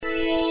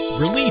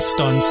Released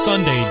on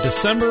Sunday,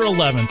 December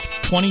 11th,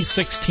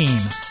 2016.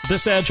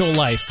 This Agile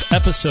Life,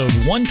 episode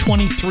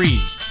 123.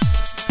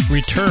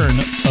 Return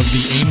of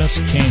the Amos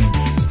King.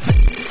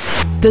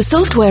 The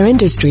software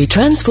industry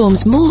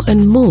transforms more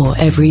and more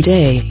every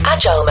day.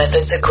 Agile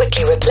methods are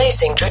quickly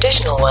replacing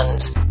traditional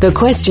ones. The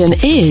question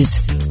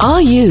is,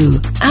 are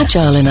you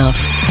agile enough?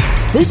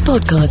 This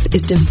podcast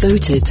is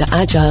devoted to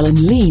agile and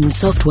lean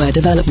software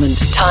development.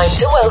 Time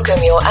to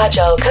welcome your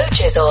agile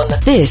coaches on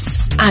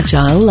This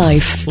Agile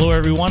Life. Hello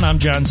everyone, I'm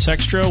John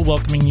Sextro,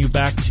 welcoming you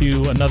back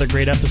to another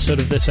great episode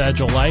of This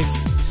Agile Life.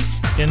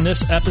 In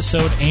this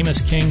episode, Amos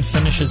King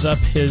finishes up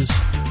his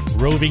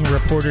roving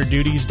reporter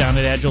duties down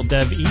at Agile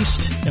Dev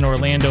East in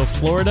Orlando,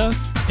 Florida.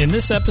 In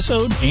this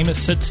episode, Amos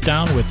sits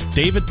down with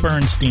David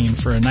Bernstein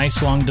for a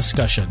nice long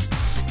discussion.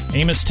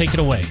 Amos, take it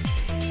away.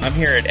 I'm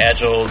here at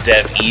Agile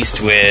Dev East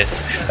with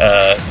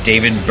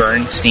David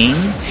Bernstein,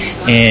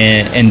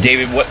 and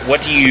David,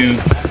 what do you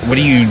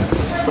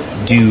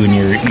do in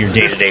your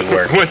day-to-day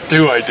work? What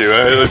do I do?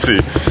 Let's see.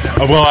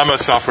 Well, I'm a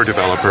software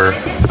developer.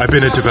 I've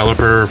been a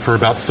developer for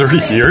about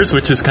 30 years,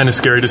 which is kind of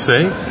scary to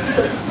say.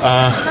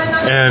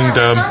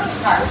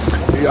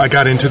 I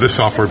got into the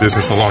software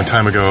business a long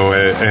time ago,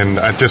 and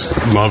I just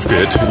loved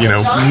it. You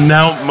know,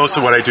 now most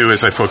of what I do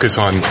is I focus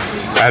on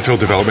agile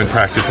development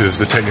practices,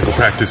 the technical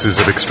practices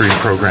of extreme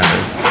programming.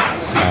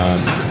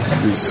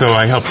 So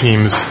I help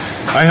teams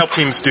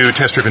do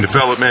test-driven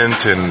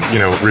development and, you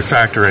know,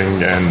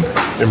 refactoring and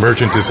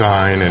emergent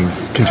design and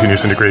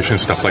continuous integration,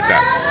 stuff like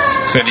that.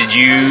 So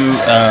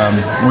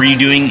were you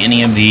doing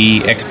any of the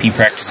XP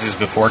practices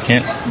before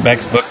Kent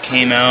Beck's book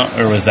came out,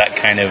 or was that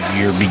kind of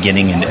your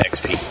beginning into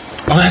XP?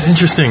 Oh, that's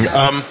interesting.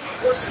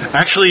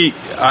 Actually,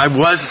 I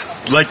was,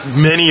 like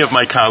many of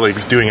my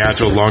colleagues, doing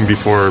Agile long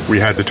before we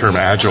had the term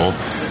Agile.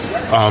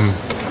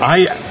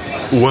 I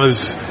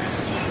was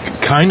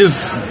kind of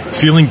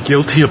feeling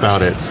guilty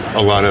about it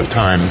a lot of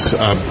times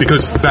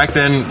because back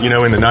then, you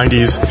know, in the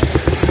 90s,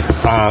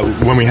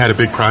 when we had a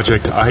big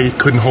project, I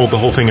couldn't hold the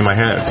whole thing in my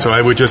head. So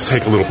I would just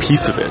take a little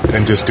piece of it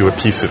and just do a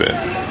piece of it.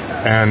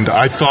 And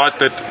I thought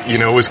that, you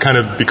know, it was kind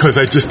of because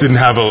I just didn't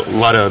have a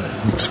lot of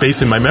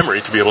space in my memory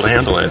to be able to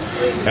handle it.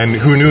 And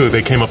who knew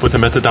they came up with a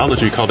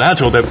methodology called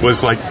Agile that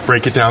was like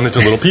break it down into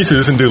little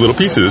pieces and do little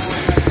pieces.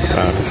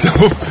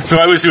 So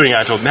I was doing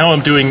Agile. Now I'm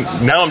doing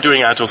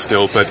Agile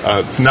still, but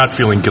not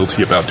feeling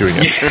guilty about doing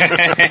it.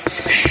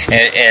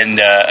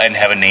 and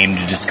have a name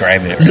to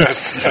describe it, right?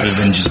 Yes. Other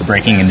than just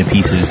breaking into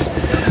pieces.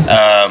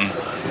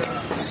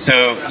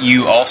 So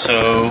you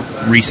also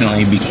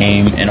recently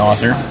became an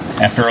author.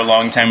 After a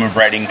long time of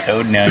writing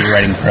code, now you're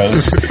writing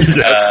prose.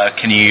 Yes.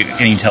 Can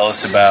you tell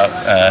us about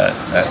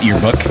your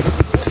book?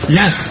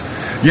 Yes.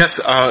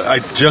 I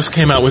just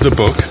came out with a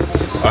book.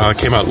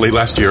 Came out late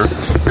last year,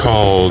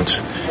 called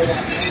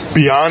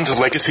Beyond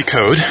Legacy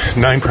Code: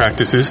 9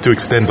 Practices to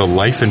Extend the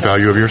Life and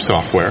Value of Your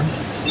Software.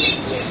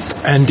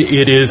 And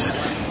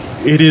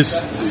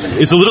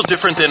it's a little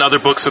different than other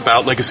books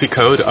about legacy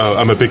code.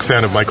 I'm a big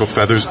fan of Michael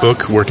Feather's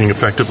book, Working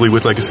Effectively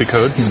with Legacy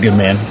Code. He's a good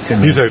man.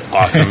 He's an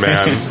awesome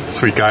man,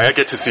 sweet guy. I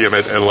get to see him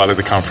at a lot of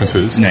the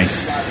conferences.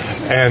 Nice.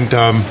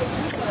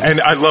 And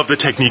I love the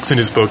techniques in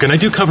his book, and I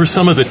do cover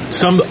some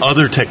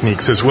other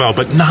techniques as well,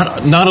 but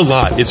not a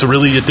lot. It's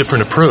really a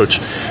different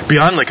approach.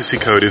 Beyond Legacy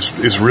Code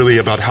is really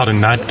about how to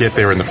not get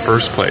there in the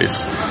first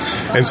place.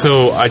 And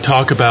so I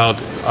talk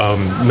about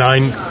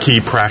 9 key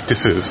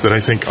practices that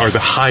I think are the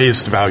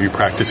highest value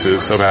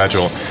practices of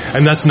Agile.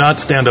 And that's not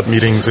stand-up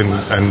meetings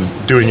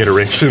and doing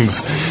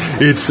iterations.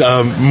 It's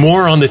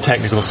more on the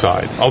technical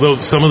side, although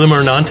some of them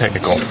are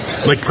non-technical.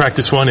 Like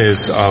practice 1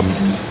 is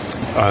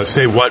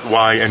say what,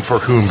 why, and for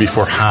whom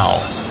before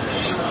how.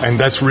 And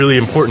that's really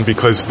important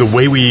because the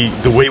way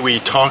we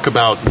talk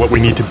about what we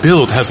need to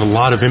build has a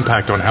lot of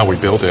impact on how we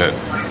build it.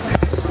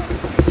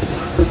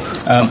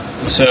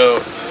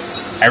 So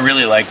I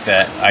really like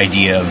that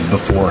idea of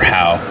before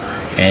how,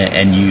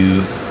 and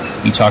you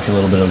talked a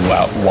little bit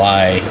about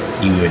why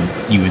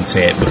you would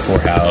say it before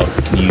how.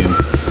 Can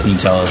you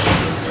tell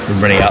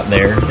everybody out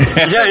there?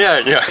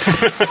 Yeah.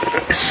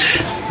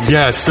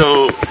 Yeah.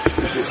 So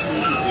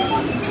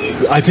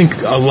I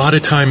think a lot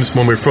of times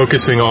when we're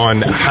focusing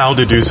on how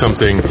to do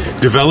something,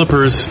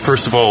 developers,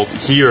 first of all,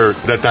 hear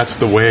that that's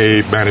the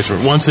way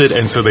management wants it,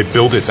 and so they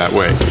build it that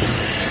way.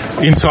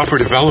 In software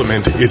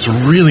development, it's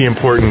really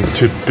important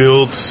to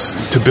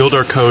build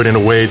our code in a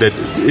way that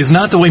is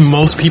not the way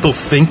most people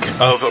think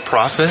of a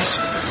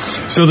process,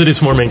 so that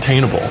it's more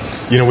maintainable.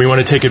 You know, we want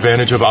to take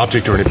advantage of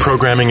object-oriented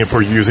programming if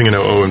we're using an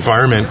OO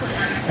environment,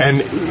 and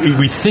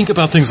we think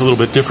about things a little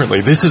bit differently.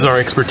 This is our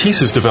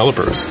expertise as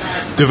developers.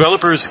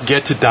 Developers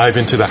get to dive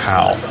into the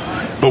how,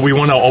 but we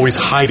want to always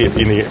hide it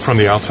from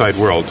the outside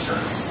world,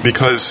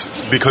 because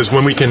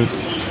when we can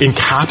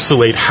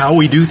encapsulate how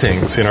we do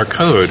things in our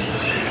code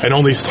and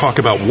only talk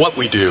about what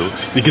we do,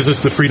 it gives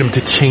us the freedom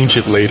to change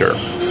it later.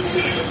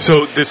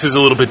 So this is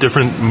a little bit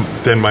different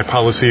than my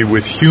policy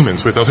with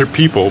humans, with other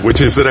people,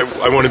 which is that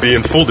I want to be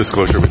in full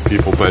disclosure with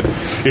people. But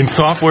in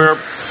software,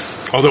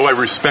 although I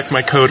respect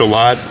my code a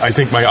lot, I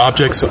think my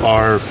objects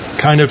are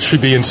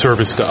should be in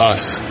service to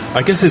us.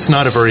 I guess it's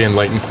not a very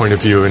enlightened point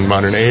of view in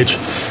modern age,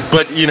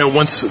 but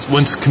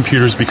once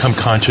computers become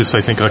conscious,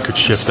 I think I could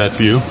shift that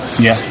view.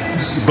 Yeah.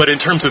 But in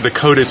terms of the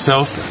code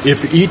itself,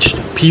 if each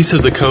piece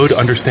of the code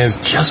understands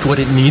just what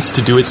it needs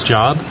to do its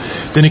job,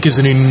 then it gives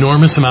an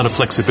enormous amount of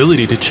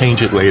flexibility to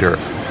change it later.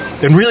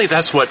 And really,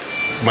 that's what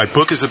my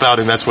book is about,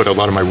 and that's what a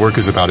lot of my work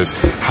is about, is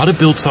how to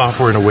build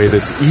software in a way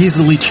that's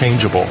easily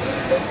changeable.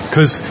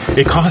 Because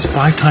it costs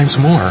 5 times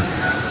more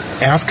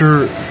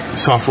after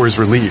software is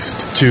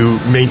released to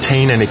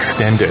maintain and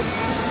extend it.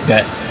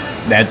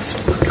 That's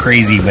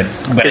crazy, but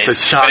it's a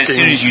shocking. But as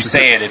soon as you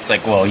say it, it's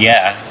like, well,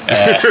 yeah,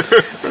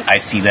 I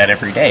see that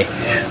every day.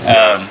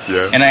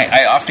 Yeah. And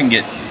I often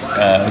get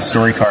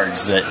story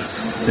cards that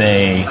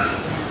say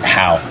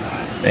how.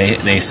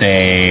 They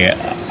say,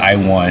 I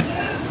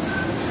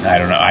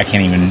don't know, I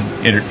can't even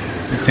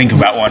think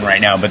about one right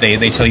now, but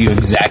they tell you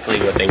exactly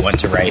what they want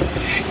to write,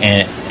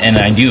 and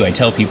I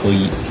tell people,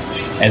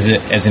 as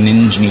an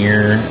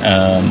engineer,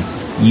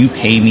 you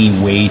pay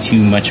me way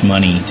too much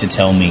money to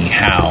tell me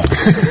how.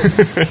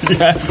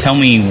 Yes. Tell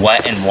me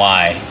what and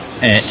why,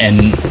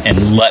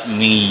 and let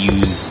me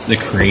use the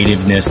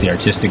creativeness, the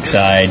artistic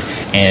side,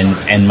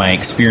 and my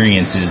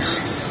experiences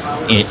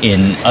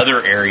in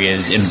other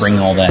areas, and bring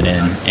all that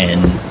in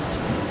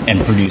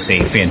and produce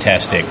a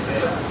fantastic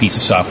piece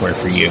of software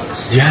for you.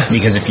 Yes.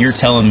 Because if you're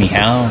telling me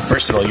how,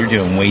 first of all, you're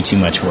doing way too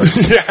much work.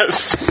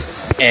 Yes.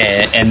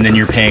 And then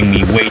you're paying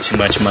me way too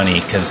much money,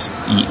 because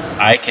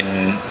I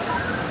can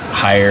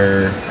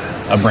hire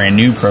a brand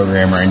new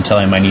programmer and tell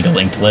him I need a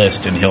linked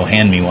list, and he'll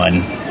hand me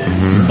one.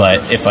 Mm-hmm.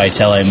 But if I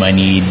tell him I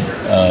need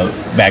a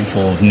bag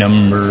full of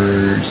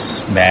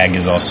numbers, bag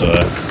is also a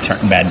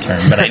bad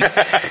term, but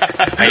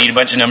I need a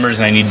bunch of numbers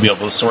and I need to be able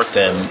to sort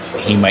them,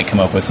 he might come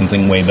up with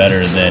something way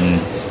better than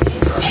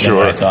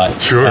what I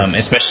thought. Sure.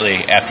 Especially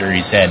after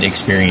he's had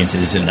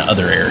experiences in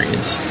other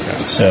areas.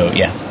 Yes. So,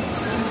 yeah,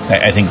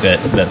 I think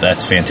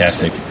that's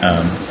fantastic.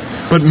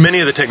 But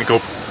many of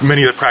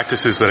the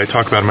practices that I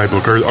talk about in my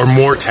book are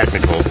more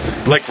technical,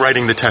 like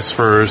writing the tests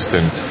first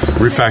and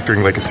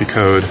refactoring legacy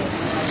code.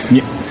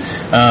 Yeah.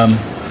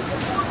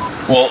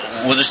 Well,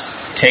 we'll just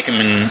take them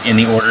in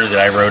the order that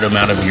I wrote them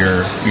out of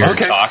your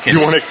okay. talk. You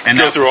want to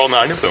go through all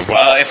 9 of them?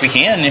 If we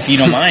can, if you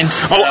don't mind.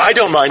 I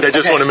don't mind. I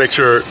just want to make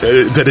sure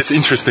that it's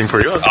interesting for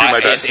you. I'll do my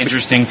best. It's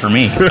interesting for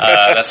me.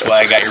 That's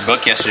why I got your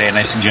book yesterday, and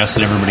I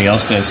suggested everybody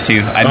else does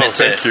too. I meant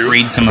to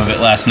read some of it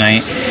last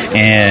night,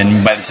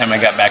 and by the time I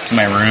got back to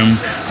my room,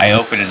 I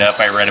opened it up,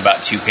 I read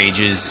about 2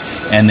 pages,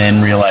 and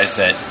then realized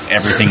that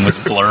everything was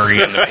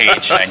blurry on the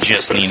page, and I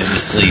just needed to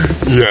sleep.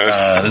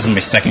 Yes. This is my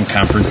second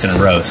conference in a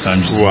row, so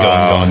I'm just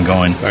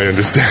going. I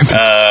understand.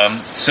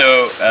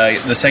 So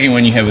the second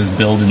one you had was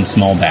build in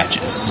small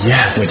batches.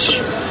 Yes.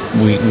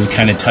 Which we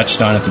kind of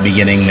touched on at the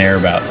beginning there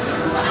about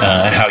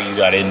how you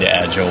got into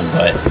Agile,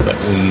 but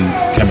will you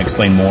kind of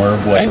explain more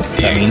of what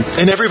that means?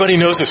 And everybody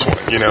knows this one,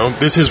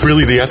 This is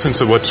really the essence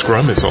of what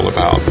Scrum is all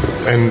about.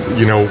 And,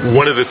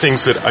 one of the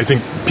things that I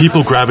think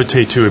people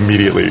gravitate to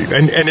immediately,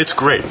 and it's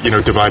great,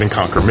 divide and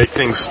conquer. Make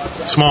things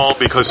small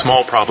because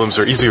small problems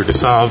are easier to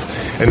solve,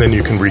 and then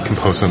you can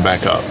recompose them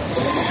back up.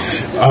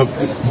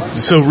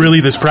 So really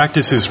this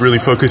practice is really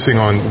focusing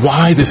on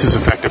why this is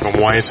effective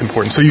and why it's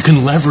important, so you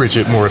can leverage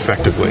it more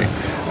effectively.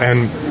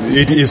 And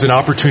it is an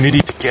opportunity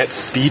to get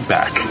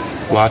feedback,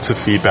 lots of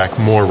feedback,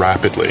 more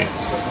rapidly.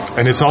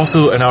 And it's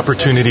also an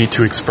opportunity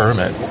to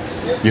experiment,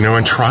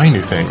 and try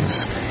new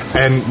things.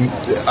 And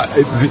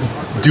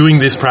doing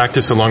this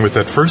practice along with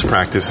that first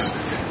practice,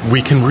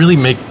 we can really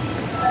make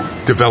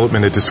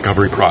development a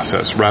discovery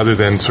process rather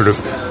than sort of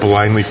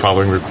blindly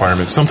following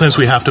requirements. Sometimes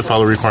we have to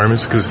follow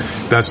requirements because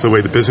that's the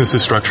way the business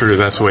is structured, or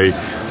that's the way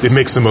it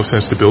makes the most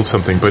sense to build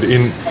something. But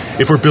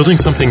if we're building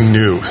something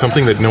new,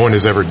 something that no one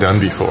has ever done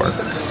before,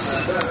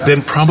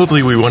 then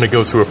probably we want to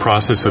go through a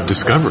process of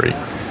discovery.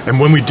 And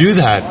when we do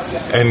that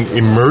and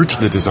emerge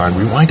the design,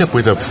 we wind up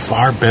with a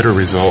far better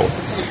result.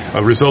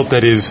 A result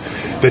that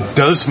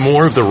does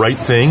more of the right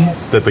thing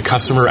that the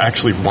customer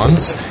actually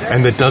wants,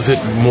 and that does it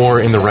more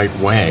in the right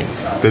way,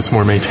 that's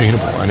more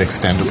maintainable and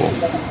extendable.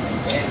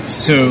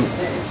 So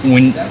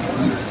when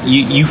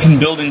you can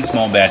build in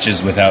small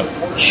batches without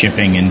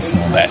shipping in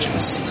small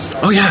batches.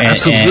 Oh yeah,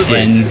 absolutely.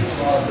 And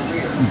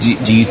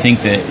do you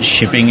think that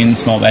shipping in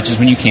small batches,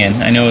 when you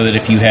can, I know that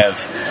if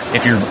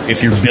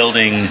you're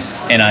building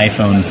an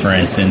iPhone, for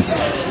instance,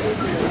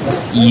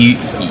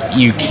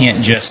 you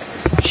can't just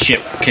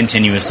ship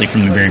continuously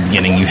from the very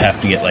beginning. You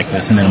have to get like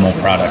this minimal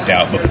product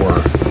out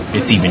before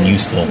it's even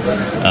useful.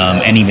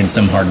 And even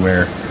some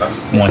hardware,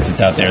 once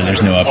it's out there,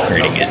 there's no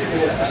upgrading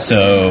it.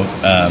 So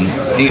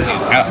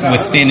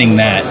withstanding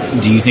that,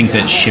 do you think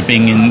that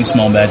shipping in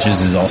small batches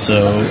is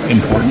also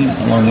important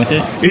along with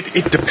it?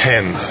 It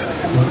depends.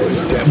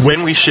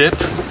 When we ship,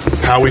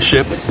 how we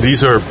ship,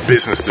 these are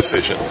business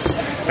decisions.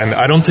 And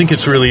I don't think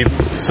it's really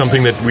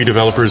something that we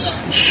developers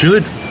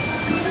should.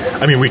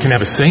 I mean, we can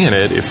have a say in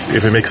it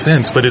if it makes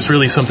sense, but it's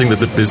really something that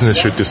the business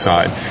should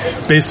decide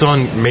based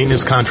on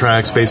maintenance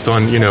contracts, based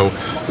on,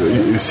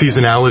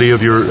 seasonality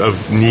of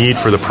need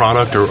for the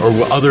product or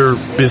other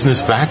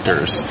business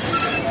factors.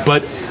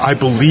 But I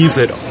believe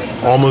that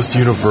almost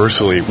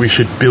universally we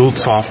should build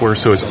software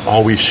so it's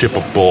always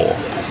shippable.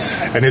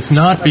 And it's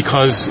not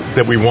because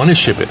that we want to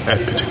ship it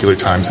at particular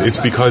times. It's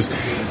because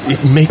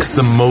it makes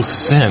the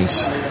most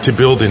sense to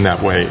build in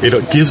that way.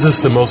 It gives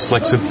us the most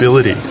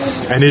flexibility.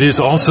 And it is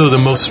also the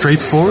most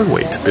straightforward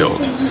way to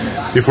build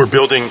if we're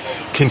building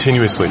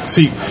continuously.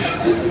 See,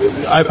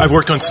 I've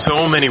worked on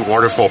so many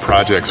waterfall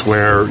projects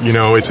where,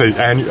 it's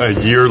a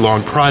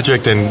year-long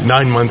project, and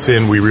 9 months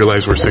in, we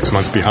realize we're 6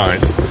 months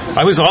behind.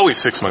 I was always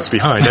 6 months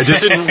behind. I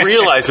just didn't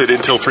realize it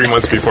until 3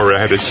 months before I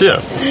had to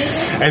ship.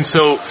 And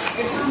so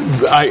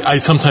I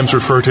sometimes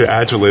refer to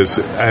Agile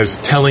as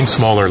telling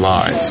smaller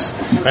lies.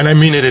 And I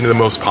mean it in the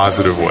most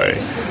positive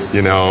way.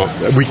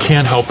 We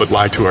can't help but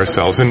lie to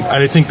ourselves. And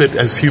I think that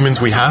as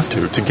humans we have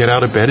to get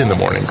out of bed in the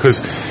morning,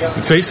 because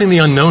facing the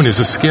unknown is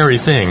a scary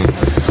thing.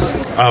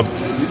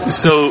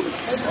 So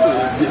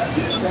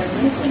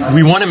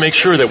we want to make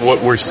sure that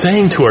what we're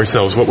saying to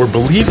ourselves, what we're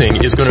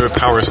believing, is going to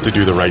empower us to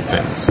do the right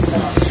things.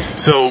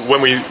 So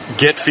when we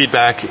get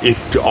feedback,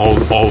 it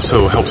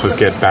also helps us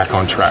get back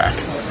on track.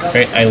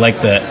 I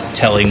like the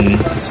telling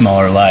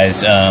smaller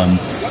lies.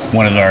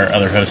 One of our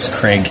other hosts,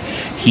 Craig,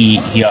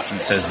 he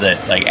often says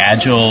that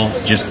Agile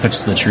just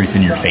puts the truth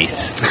in your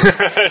face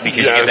because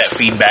you get that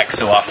feedback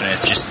so often.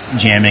 It's just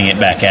jamming it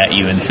back at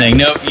you and saying,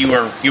 "No, you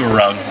were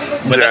wrong,"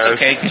 but that's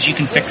okay because you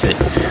can fix it.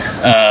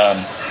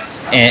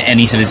 And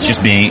he said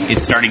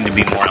it's starting to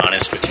be more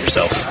honest with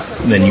yourself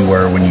than you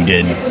were when you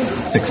did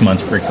 6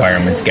 month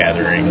requirements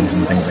gatherings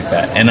and things like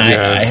that. And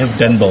I have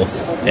done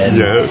both.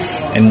 And,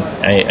 and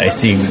I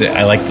see.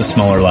 I like the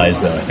smaller lies,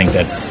 though. I think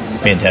that's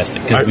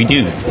fantastic because we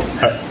do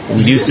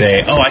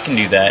say, "Oh, I can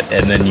do that,"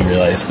 and then you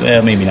realize,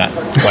 well, maybe not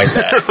quite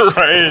that,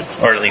 right?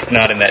 Or at least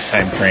not in that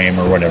time frame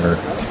or whatever.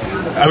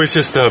 I was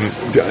just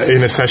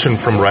in a session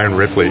from Ryan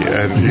Ripley,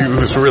 and he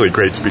was a really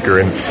great speaker.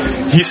 And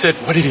he said,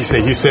 "What did he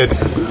say?" He said,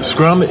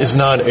 "Scrum is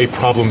not a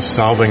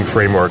problem-solving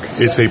framework;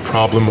 it's a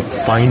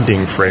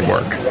problem-finding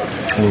framework."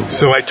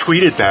 So I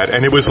tweeted that,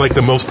 and it was like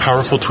the most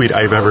powerful tweet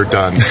I've ever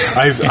done.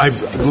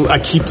 I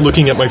keep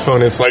looking at my phone,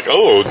 and it's like,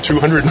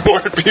 200 more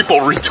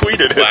people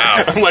retweeted it.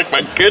 Wow. I'm like,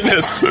 my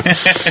goodness.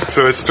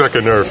 So it struck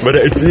a nerve. But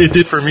it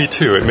did for me,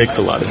 too. It makes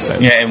a lot of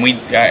sense. Yeah, and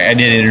I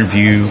did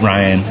interview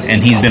Ryan,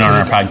 and he's been on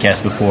our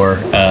podcast before,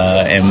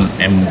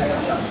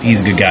 and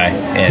he's a good guy.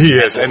 And he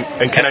is, and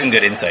has some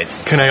good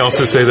insights. Can I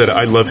also say that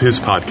I love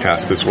his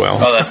podcast as well?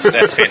 Oh,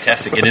 that's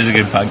fantastic. It is a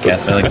good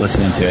podcast. I like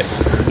listening to it.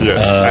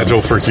 Yes,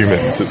 Agile for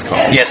Humans, it's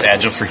called. Yes,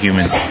 Agile for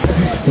Humans,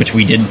 which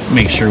we did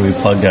make sure we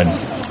plugged on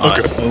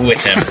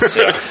with him.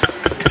 So,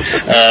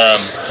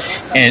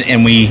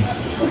 and we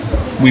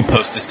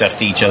post the stuff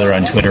to each other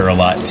on Twitter a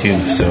lot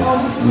too. So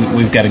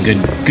we've got a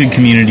good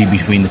community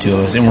between the two of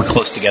us, and we're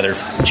close together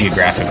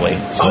geographically,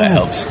 so that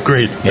helps.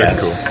 Great, that's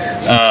cool.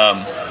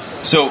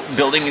 So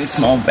building in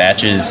small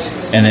batches,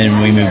 and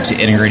then we move to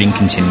integrating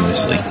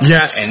continuously.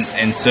 Yes.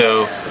 And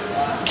so,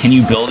 can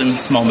you build in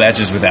small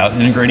batches without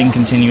integrating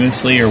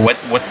continuously, or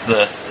what's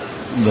the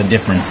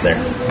difference there?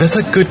 That's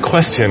a good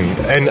question,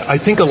 and I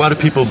think a lot of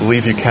people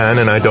believe you can,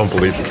 and I don't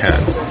believe you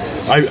can.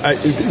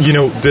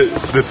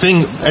 The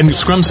thing, and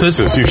Scrum says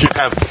this: you should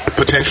have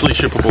potentially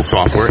shippable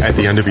software at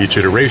the end of each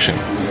iteration.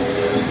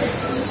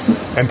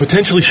 And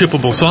potentially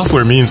shippable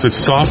software means that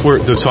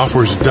the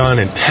software is done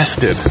and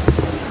tested.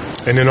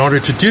 And in order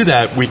to do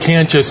that, we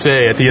can't just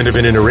say at the end of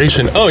an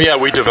iteration,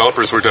 we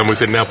developers were done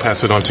with it, now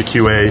pass it on to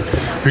QA,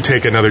 who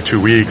take another 2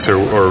 weeks or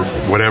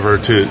whatever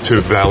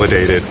to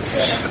validate it,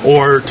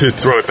 or to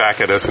throw it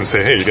back at us and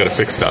say, hey, you got to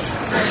fix stuff.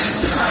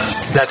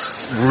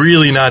 That's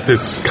really not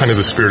kind of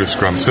the spirit of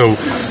Scrum. So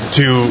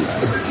to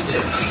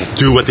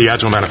do what the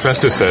Agile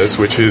Manifesto says,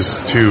 which is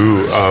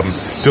to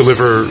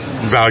deliver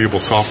valuable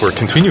software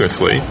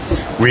continuously,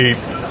 we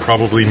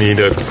probably need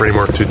a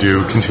framework to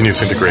do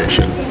continuous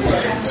integration.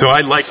 So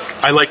I like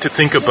to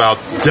think about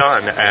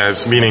done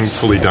as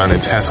meaningfully done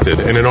and tested.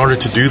 And in order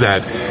to do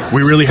that,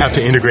 we really have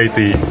to integrate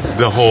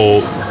the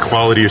whole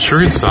quality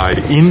assurance side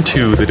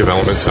into the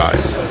development side.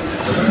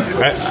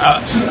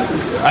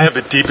 I have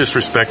the deepest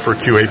respect for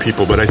QA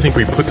people, but I think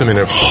we put them in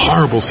a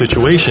horrible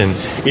situation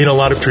in a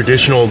lot of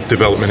traditional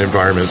development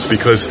environments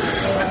because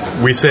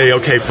we say,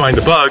 okay, find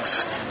the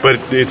bugs, but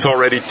it's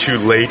already too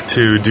late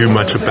to do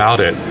much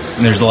about it.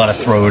 And there's a lot of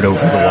throw it over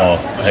the wall.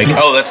 Like,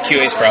 that's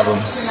QA's problem.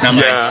 Not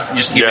mine.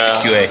 Just give it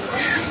to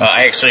QA.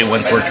 I actually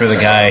once worked with a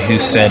guy who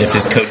said if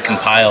his code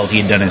compiled, he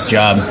had done his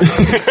job.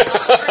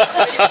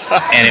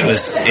 And it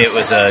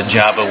was a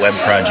Java web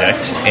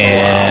project,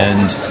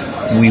 and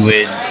we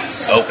would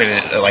open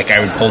it, like I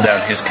would pull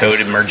down his code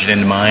and merge it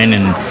into mine,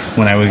 and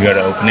when I would go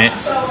to open it,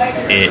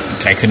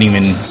 I couldn't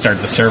even start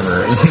the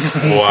server.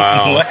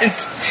 Wow.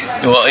 What?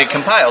 Well, it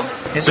compiled.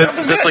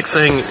 That's like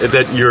saying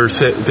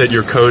that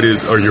your code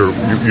is, or your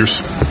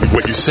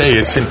what you say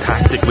is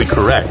syntactically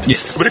correct.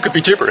 Yes, but it could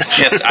be gibberish.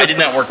 Yes, I did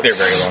not work there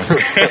very long.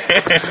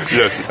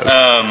 Yes.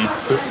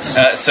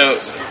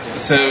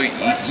 So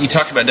you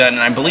talked about done,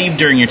 and I believe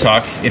during your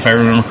talk, if I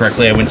remember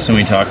correctly, I went to so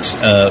many talks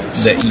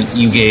that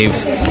you gave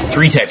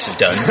 3 types of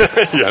done.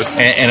 Yes,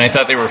 and I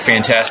thought they were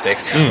fantastic.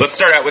 Let's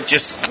start out with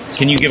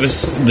can you give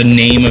us the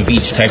name of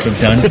each type of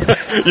done?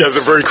 Yes,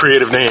 they're very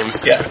creative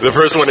names. Yeah. The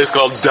first one is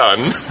called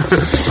done,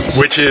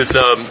 which is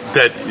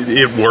that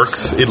it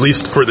works, at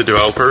least for the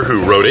developer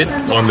who wrote it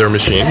on their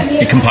machine.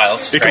 It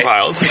compiles. It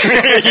compiles.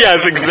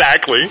 Yes,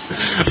 exactly.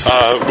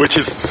 Which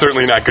is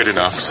certainly not good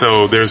enough.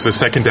 So there's a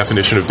second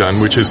definition of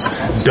done, which is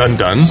done.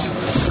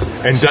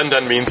 And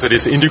done means that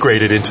it's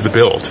integrated into the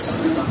build.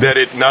 That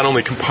it not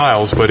only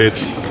compiles, but it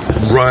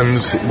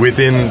runs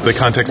within the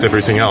context of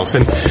everything else.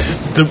 And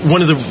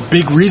one of the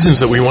big reasons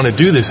that we want to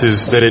do this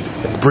is that it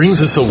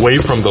brings us away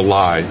from the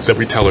lie that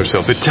we tell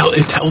ourselves. It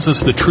tells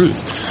us the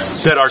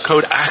truth, that our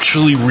code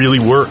actually really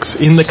works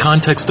in the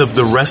context of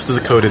the rest of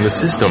the code in the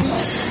system.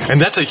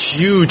 And that's a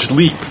huge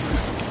leap.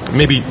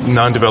 Maybe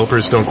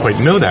non-developers don't quite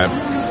know that,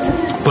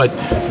 but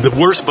the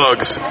worst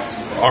bugs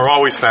are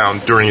always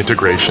found during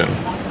integration.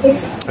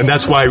 And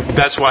that's why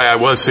I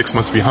was 6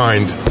 months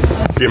behind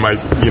in my,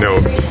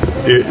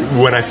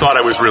 when I thought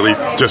I was really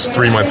just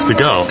 3 months to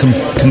go.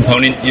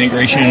 Component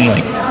integration,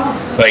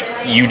 like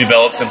you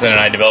develop something and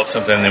I develop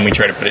something and then we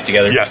try to put it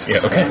together? Yes.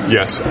 Yeah, okay.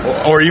 Yes.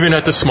 Or even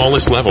at the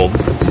smallest level.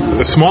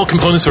 The small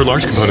components or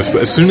large components,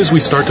 but as soon as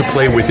we start to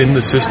play within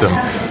the system,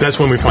 that's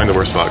when we find the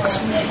worst bugs.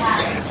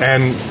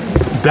 And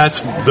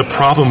that's the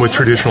problem with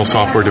traditional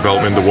software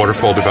development, the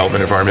waterfall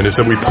development environment, is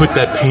that we put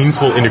that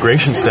painful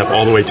integration step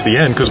all the way to the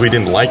end because we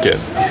didn't like it.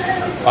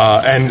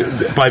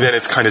 And by then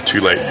it's kind of too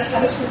late.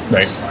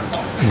 Right.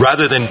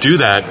 Rather than do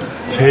that,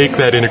 take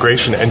that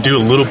integration and do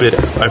a little bit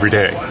every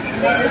day.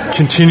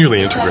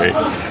 Continually integrate.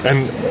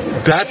 And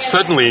that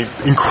suddenly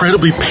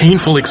incredibly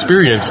painful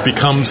experience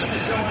becomes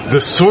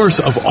the source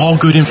of all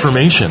good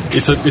information.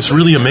 It's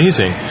really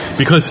amazing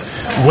because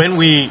when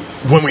we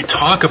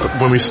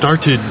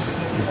start to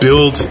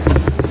build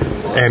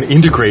and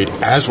integrate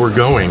as we're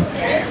going,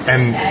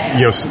 and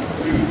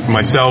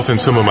myself and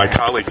some of my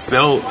colleagues,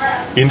 they'll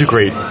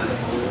integrate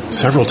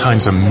several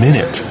times a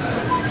minute.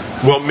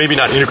 Well, maybe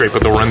not integrate,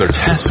 but they'll run their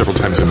tests several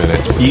times a minute.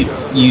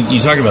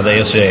 You talked about that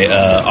yesterday.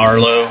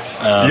 Arlo.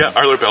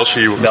 Arlo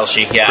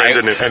Belshi. Yeah, friend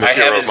and a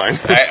hero of mine.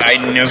 I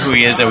know who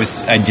he is.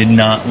 I did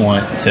not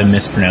want to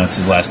mispronounce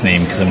his last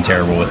name because I'm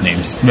terrible with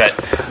names. But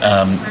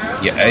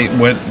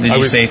what did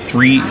you say?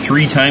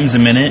 Three times a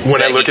minute.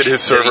 When I look at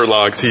his server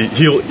logs,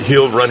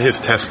 he'll run his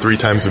tests 3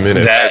 times a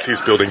minute as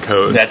he's building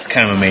code. That's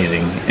kind of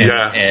amazing.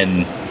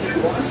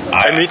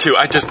 And me too.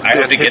 I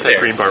have to get that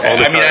green bar all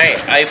the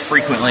time. I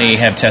frequently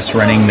have tests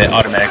running that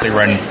automatically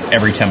run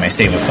every time I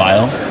save a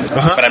file,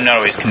 but I'm not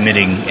always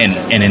committing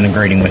and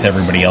integrating with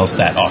everybody else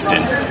that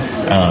often.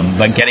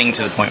 But getting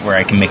to the point where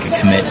I can make a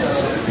commit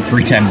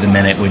 3 times a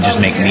minute would just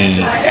make me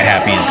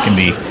happy as can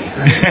be.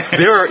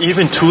 There are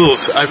even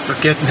tools, I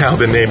forget now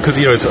the name, because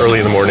it's early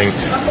in the morning,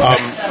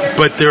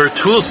 but there are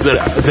tools that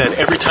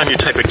every time you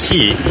type a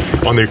key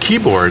on their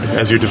keyboard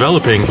as you're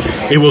developing,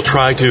 it will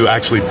try to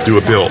actually do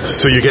a build.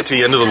 So you get to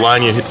the end of the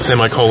line, you hit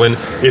semicolon,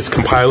 it's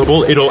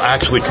compilable, it'll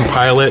actually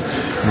compile it,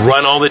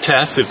 run all the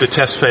tests. If the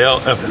tests fail,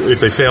 if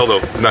they fail,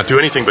 they'll not do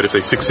anything, but if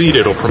they succeed,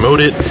 it'll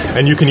promote it,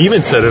 and you can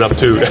even set it up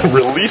to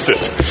release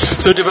it.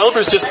 So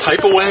developers just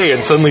type away,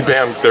 and suddenly,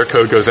 bam, their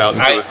code goes out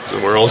into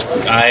the world.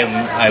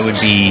 I would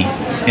be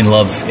in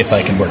love if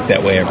I could work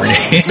that way every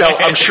day. Now,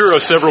 I'm sure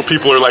several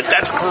people are like,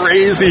 that's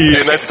crazy,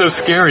 and that's so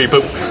scary.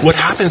 But what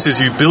happens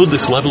is you build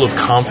this level of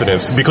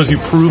confidence because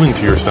you've proven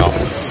to yourself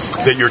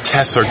that your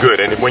tests are good.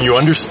 And when you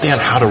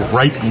understand how to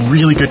write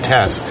really good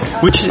tests,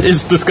 which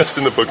is discussed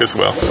in the book as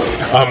well,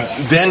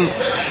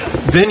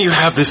 then you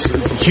have this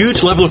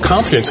huge level of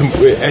confidence,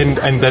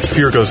 and that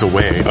fear goes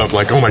away of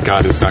like, oh my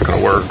God, it's not going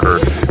to work, or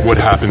what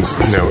happens,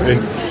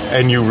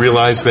 and you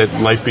realize that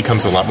life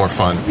becomes a lot more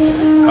fun.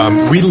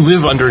 We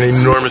live under an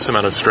enormous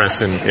amount of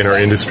stress in our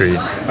industry.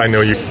 I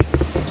know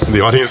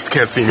the audience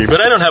can't see me,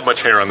 but I don't have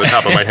much hair on the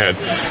top of my head.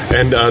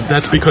 And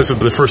that's because of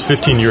the first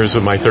 15 years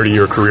of my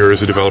 30-year career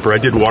as a developer. I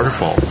did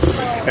waterfall,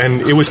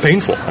 and it was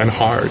painful and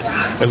hard.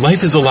 And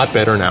life is a lot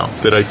better now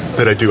that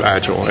I do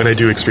Agile and I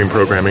do extreme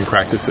programming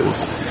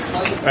practices.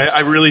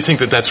 I really think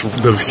that's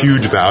the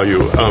huge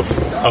value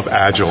of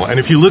Agile. And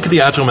if you look at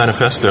the Agile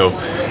Manifesto,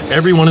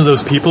 every one of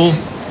those people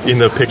in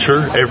the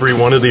picture, every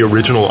one of the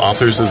original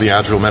authors of the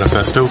Agile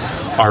Manifesto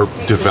are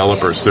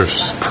developers. They're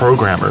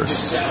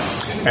programmers.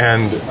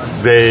 And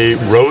they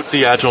wrote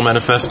the Agile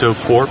Manifesto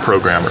for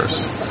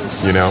programmers,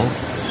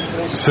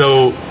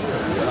 So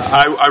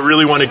I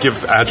really want to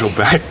give Agile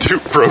back to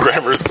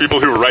programmers,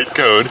 people who write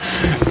code,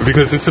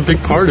 because it's a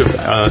big part of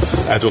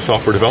Agile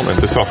software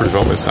development, the software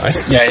development side.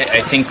 Yeah,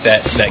 I think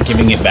that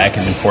giving it back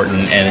is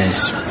important, and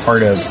it's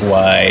part of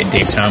why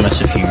Dave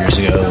Thomas a few years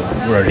ago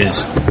wrote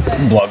his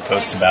blog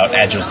post about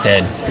Agile's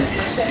Dead,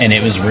 and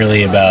it was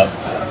really about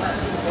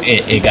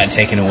it got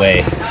taken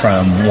away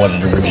from what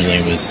it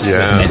originally was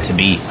meant to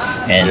be,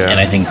 and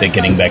I think that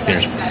getting back there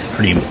is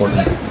pretty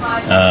important.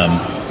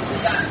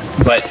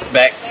 But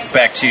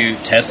back to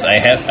tests, I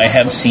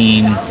have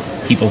seen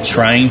people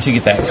trying to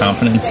get that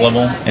confidence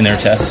level in their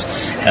tests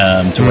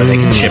to where they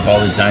can ship all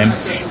the time,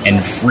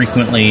 and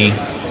frequently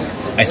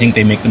I think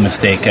they make the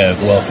mistake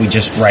of, well, if we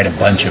just write a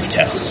bunch of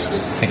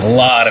tests, like a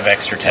lot of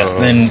extra tests,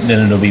 then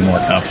it'll be more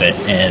confident,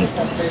 and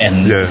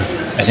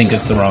I think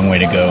it's the wrong way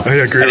to go. I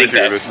agree with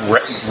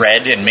you.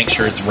 Red, and make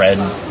sure it's red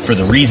for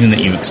the reason that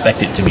you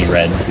expect it to be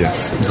red.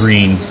 Yes.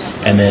 Green,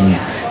 and then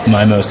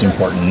my most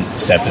important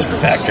step is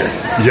refactor.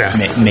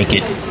 Yes. Make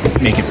it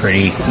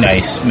pretty,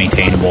 nice,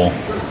 maintainable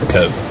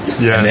code.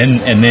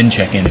 Yes. And then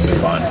check in and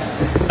move on.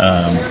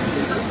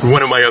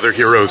 One of my other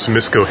heroes,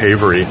 Misko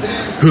Havery,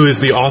 who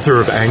is the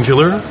author of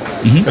Angular,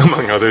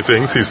 among other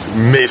things. He's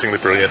amazingly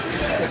brilliant.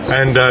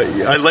 And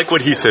I like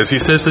what he says. He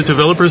says that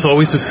developers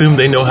always assume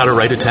they know how to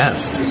write a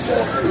test.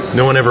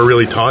 No one ever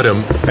really taught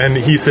him. And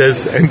he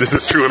says, and this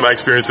is true in my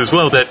experience as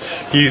well, that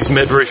he's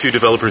met very few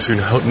developers who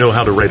know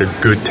how to write a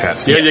good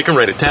test. Yeah, you can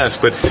write a test,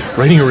 but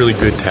writing a really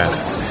good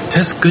test.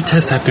 Good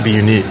tests have to be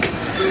unique.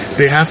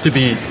 They have to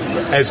be,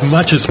 as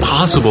much as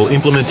possible,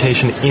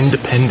 implementation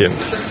independent.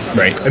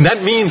 Right. And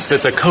that means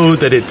that the code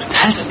that it's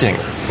testing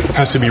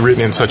has to be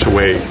written in such a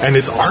way, and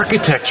its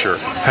architecture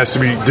has to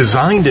be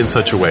designed in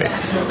such a way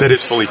that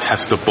it's fully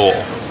testable.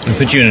 It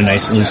puts you in a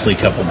nice, loosely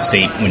coupled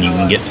state when you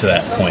can get to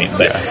that point.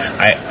 But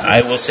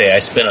I will say I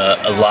spent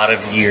a lot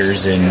of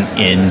years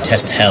in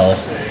test hell.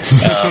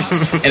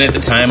 And at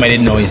the time, I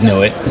didn't always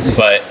know it,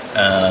 but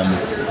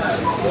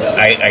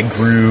I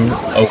grew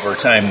over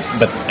time.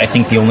 But I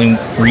think the only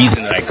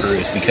reason that I grew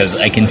is because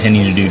I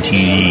continued to do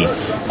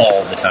TDD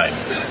all the time.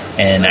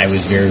 And I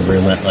was very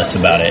relentless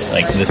about it.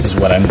 Like, this is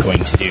what I'm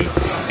going to do.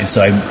 And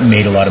so I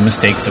made a lot of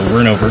mistakes over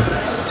and over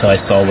until I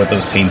saw what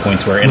those pain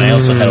points were. And I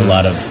also had a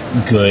lot of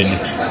good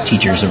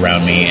teachers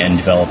around me and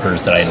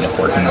developers that I ended up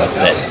working with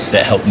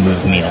that helped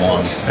move me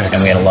along. Excellent.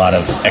 And we had a lot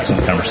of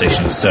excellent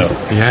conversations. So I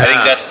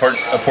think that's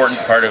important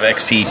part of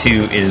XP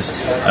too is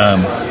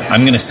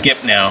I'm going to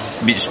skip now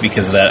just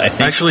because of that. I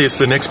think actually it's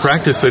the next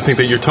practice I think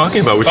that you're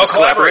talking about, which is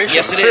collaboration.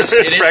 Yes, it is.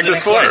 It's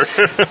practice 4.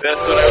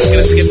 That's what I was going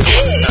to skip to.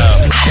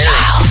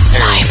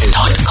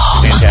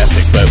 AgileLife.com.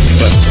 Fantastic. But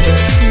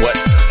what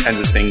kinds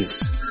of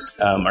things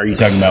are you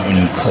talking about when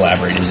you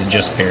collaborate? Is it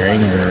just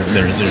pairing, or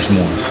there's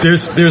more?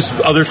 There's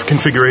other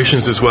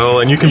configurations as well,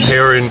 and you can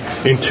pair in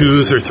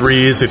 2s or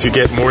 3s. If you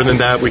get more than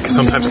that, we can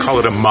sometimes call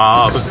it a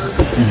mob.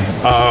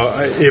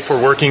 If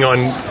we're working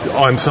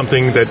on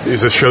something that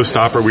is a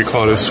showstopper, we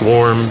call it a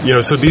swarm.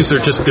 So these are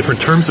just different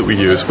terms that we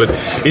use, but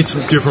it's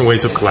different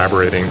ways of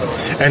collaborating.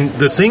 And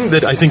the thing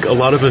that I think a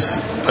lot of us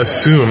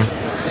assume,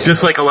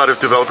 just like a lot of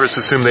developers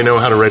assume they know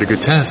how to write a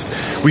good test,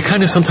 we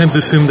kind of sometimes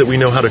assume that we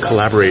know how to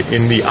collaborate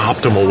in the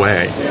optimal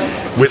way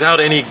without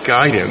any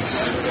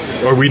guidance,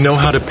 or we know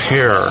how to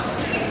pair.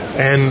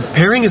 And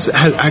pairing is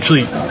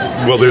actually,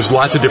 there's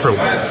lots of different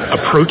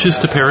approaches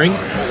to pairing,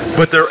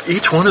 but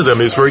each one of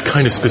them is very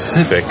kind of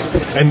specific.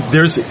 And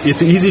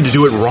it's easy to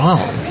do it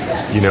wrong.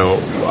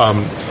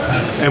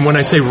 And when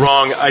I say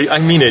wrong, I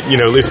mean it.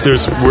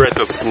 We're at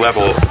this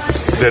level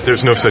that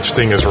there's no such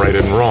thing as right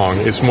and wrong.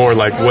 It's more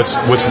like what's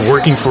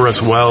working for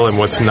us well and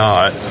what's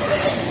not.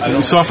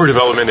 In software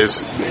development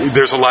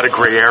there's a lot of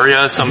gray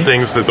area. Some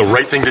things that the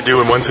right thing to do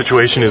in one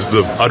situation is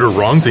the utter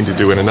wrong thing to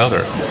do in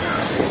another.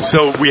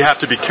 So we have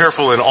to be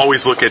careful and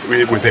always look at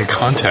it within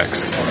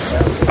context.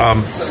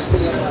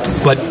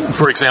 But,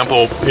 for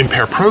example, in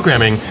pair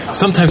programming,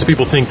 sometimes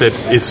people think that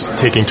it's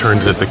taking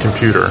turns at the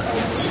computer.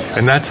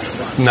 And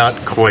that's not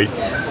quite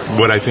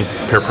what I think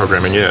pair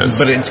programming is.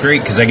 But it's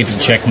great because I get to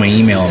check my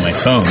email on my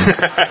phone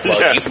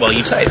while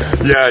you type.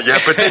 Yeah.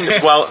 But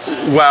then while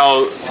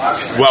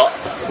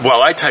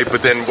I type,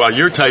 but then while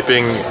you're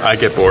typing, I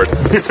get bored.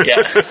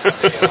 Yeah.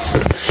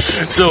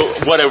 So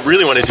what I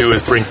really want to do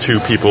is bring two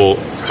people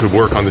to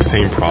work on the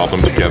same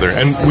problem together.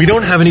 And we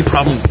don't have any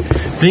problem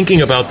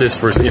thinking about this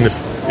in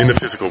the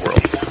physical world.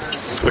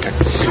 Okay.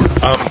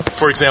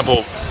 For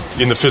example,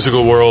 in the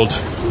physical world,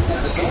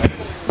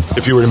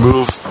 if you were to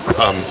move,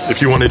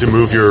 if you wanted to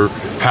move your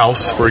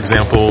house, for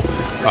example,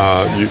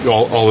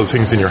 all the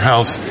things in your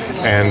house,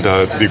 and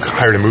you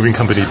hired a moving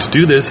company to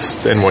do this,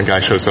 then one guy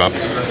shows up,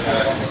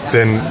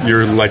 then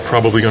you're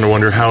probably going to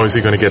wonder how is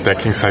he going to get that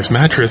king size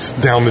mattress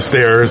down the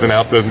stairs and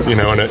out and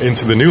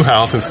into the new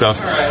house and stuff.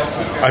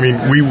 I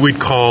mean, we would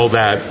call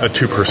that a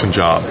 2-person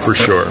job for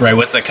sure. Right.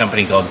 What's that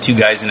company called? 2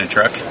 guys in a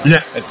truck?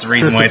 Yeah. That's the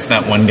reason why it's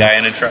not 1 guy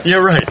in a truck.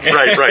 Yeah, right.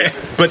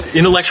 But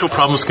intellectual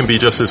problems can be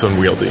just as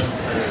unwieldy.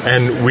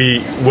 And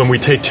when we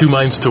take 2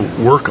 minds to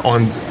work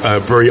on a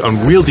very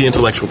unwieldy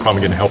intellectual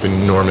problem, it can help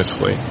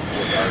enormously.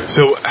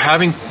 So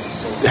having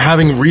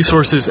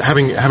resources,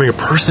 having a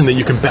person that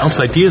you can bounce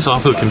ideas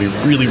off of can be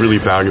really, really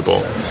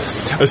valuable,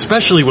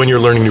 especially when you're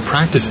learning new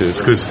practices,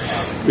 because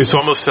it's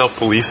almost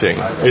self-policing.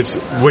 It's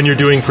when you're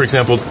doing, for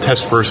example,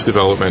 test-first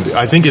development.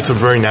 I think it's a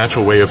very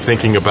natural way of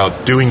thinking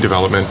about doing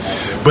development,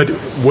 but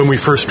when we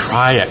first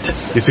try it,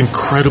 is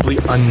incredibly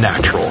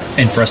unnatural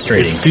and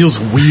frustrating. It feels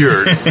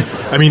weird.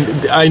 I mean,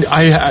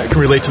 I can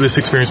relate to this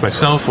experience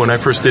myself when I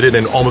first did it,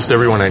 and almost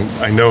everyone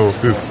I know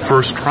who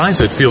first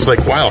tries it feels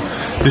like, wow,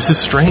 this is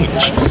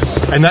strange.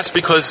 And that's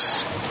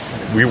because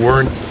we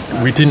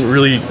didn't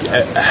really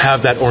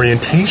have that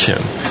orientation.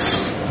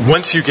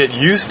 Once you get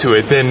used to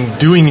it, then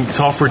doing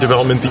software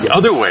development the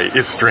other way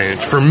is strange.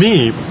 For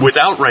me,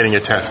 without writing a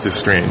test is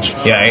strange.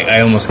 Yeah,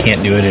 I almost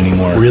can't do it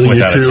anymore you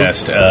without too? a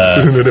test.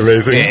 Isn't it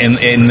amazing?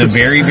 In the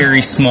very,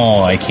 very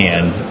small, I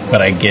can,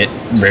 but I get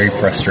very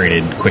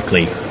frustrated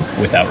quickly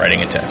without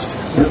writing a test.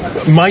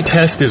 My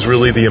test is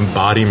really the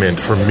embodiment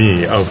for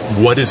me of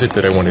what is it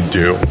that I want to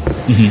do.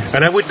 Mm-hmm.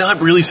 And I would not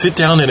really sit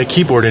down at a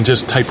keyboard and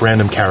just type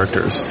random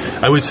characters.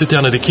 I would sit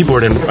down at a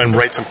keyboard and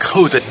write some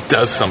code that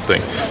does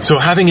something. So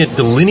having it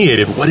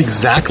delineated what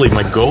exactly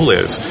my goal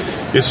is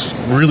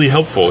really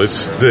helpful.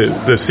 It's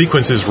the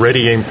sequence is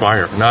ready, aim,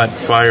 fire, not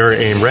fire,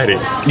 aim, ready.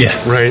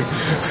 Yeah. Right?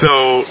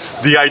 So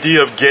the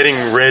idea of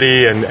getting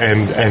ready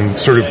and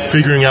sort of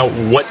figuring out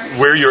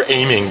where you're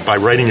aiming by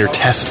writing your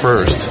test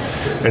first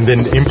and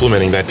then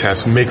implementing that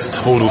test makes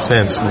total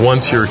sense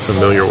once you're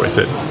familiar with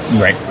it.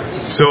 Right.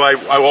 So I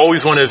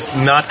always want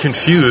to not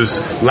confuse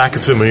lack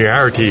of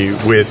familiarity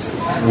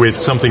with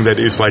something that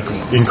is like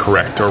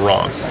incorrect or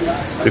wrong.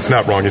 It's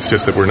not wrong, it's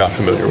just that we're not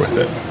familiar with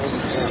it.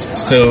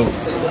 So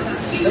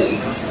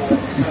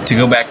to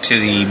go back to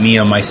the me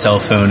on my cell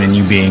phone and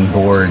you being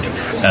bored,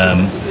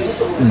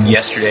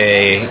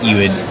 yesterday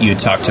you had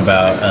talked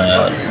about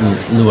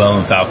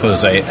Llewellyn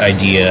Falco's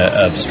idea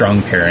of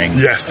strong pairing.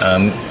 Yes.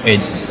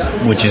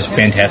 Which is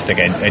fantastic.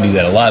 I do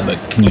that a lot, but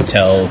can you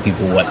tell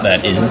people what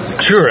that is?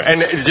 Sure.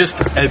 And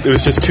it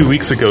was just 2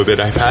 weeks ago that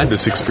I've had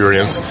this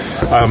experience.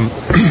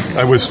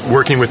 I was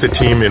working with a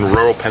team in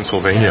rural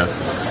Pennsylvania.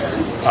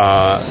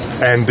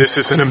 And this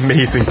is an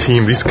amazing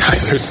team. These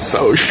guys are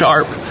so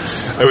sharp.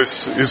 It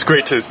was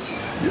great to...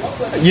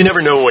 You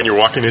never know when you're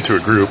walking into a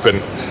group, and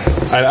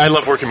I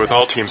love working with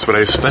all teams, but I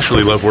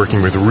especially love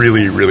working with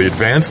really, really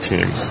advanced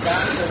teams.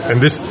 And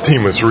this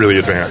team was really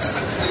advanced.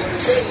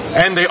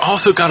 And they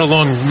also got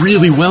along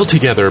really well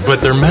together,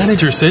 but their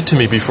manager said to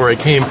me before I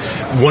came,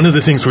 one of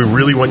the things we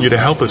really want you to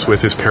help us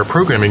with is pair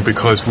programming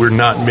because we're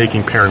not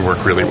making pairing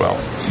work really well.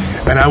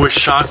 And I was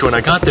shocked when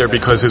I got there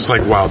because it's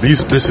like, wow,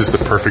 this is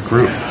the perfect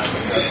group.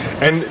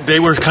 And they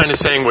were kind of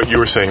saying what you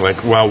were saying,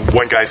 like, well,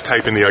 one guy's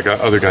typing, the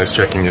other guy's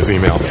checking his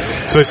email.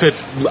 So I said,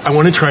 I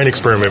want to try and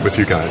experiment with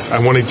you guys. I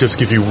want to just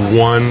give you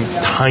one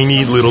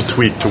tiny little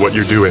tweak to what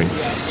you're doing.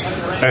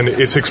 And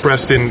it's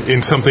expressed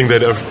in something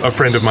that a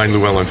friend of mine,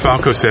 Llewellyn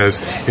Falco, says,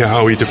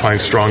 how he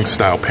defines strong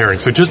style pairing.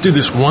 So just do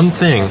this one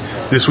thing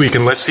this week,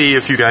 and let's see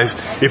if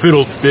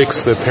it'll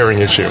fix the pairing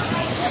issue.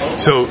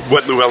 So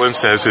what Llewellyn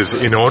says is,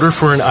 in order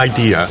for an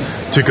idea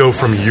to go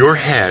from your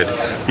head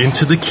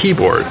into the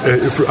keyboard,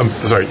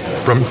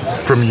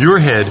 from your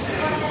head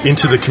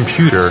into the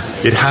computer,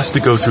 it has to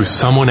go through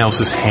someone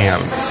else's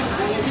hands.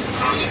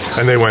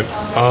 And they went,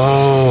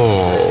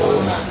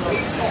 oh...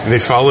 And they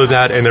follow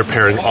that, and they're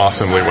pairing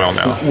awesomely well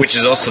now. Which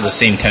is also the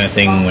same kind of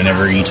thing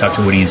whenever you talk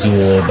to Woody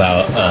Zuhl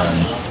about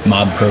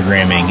mob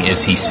programming,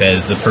 is he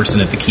says the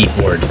person at the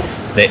keyboard,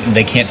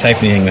 they can't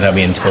type anything without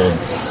being told.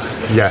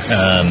 Yes.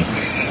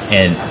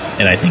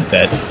 And I think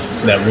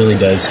that really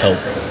does help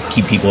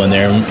keep people in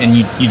there. And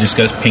you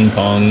discussed ping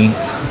pong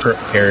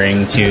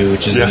pairing too,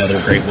 which is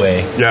another great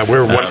way. Yeah,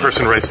 where one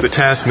person writes the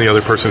test and the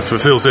other person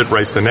fulfills it,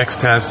 writes the next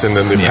test, and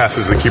then it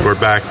passes the keyboard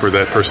back for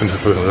that person to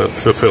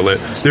fulfill it.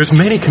 There's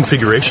many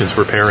configurations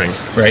for pairing.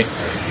 Right.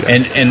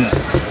 Yeah. And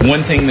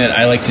one thing that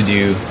I like to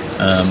do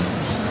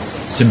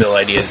to build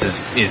ideas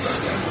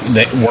is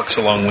that works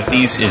along with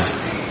these is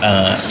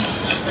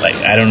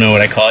I don't know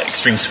what I call it,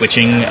 extreme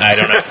switching. I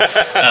don't know.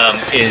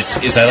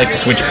 Is I like to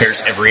switch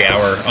pairs every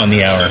hour on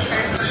the hour,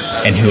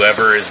 and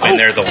whoever has been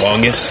there the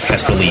longest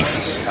has to leave.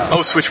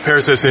 Oh, switch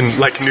pairs as in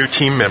like new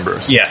team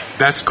members. Yeah,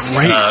 that's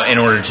great. In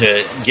order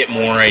to get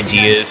more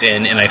ideas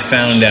in, and I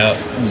found out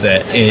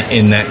that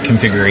in that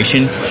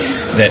configuration,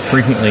 that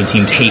frequently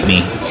teams hate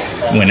me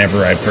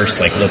whenever I first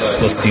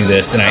let's do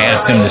this, and I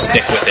ask them to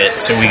stick with it.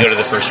 So we go to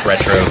the first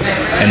retro,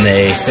 and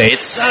they say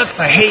it sucks,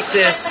 I hate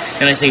this,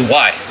 and I say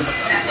why?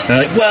 And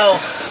they're like, well,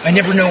 I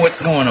never know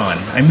what's going on.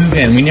 I move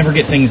in, we never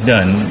get things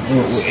done.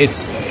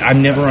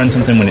 I'm never on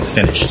something when it's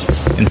finished,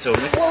 and so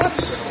I'm like, well,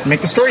 let's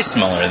make the story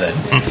smaller then.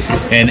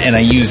 And I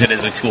use it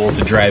as a tool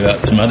to drive out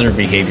some other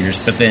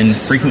behaviors. But then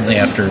frequently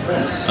after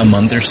a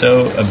month or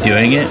so of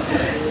doing it,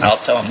 I'll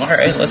tell them, all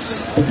right,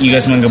 you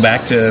guys want to go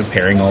back to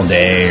pairing all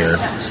day, or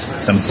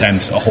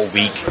sometimes a whole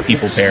week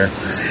people pair,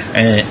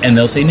 and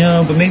they'll say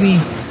no, but maybe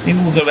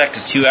we'll go back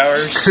to 2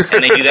 hours,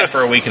 and they do that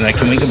for a week, and like,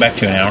 can we go back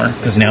to an hour?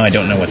 Because now I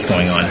don't know what's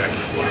going on.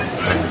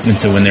 And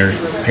so when they're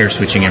pair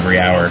switching every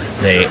hour,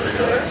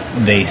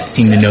 they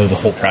seem to know the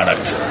whole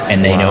product,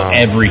 and they know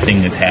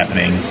everything that's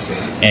happening,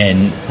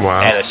 and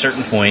at a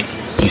certain point,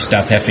 you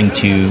stop having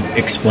to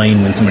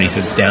explain when somebody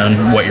sits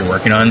down what you're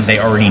working on. They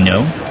already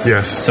know.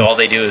 Yes. So all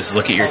they do is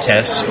look at your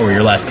tests or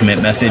your last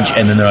commit message,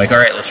 and then they're like, all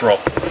right, let's roll.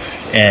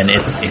 and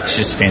it's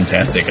just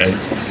fantastic.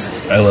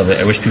 I love it.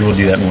 I wish people would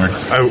do that more.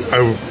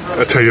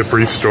 I'll tell you a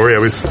brief story. I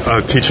was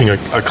teaching a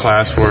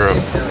class for a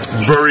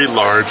very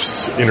large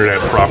internet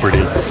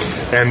property,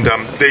 and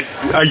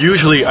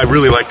I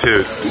really like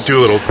to do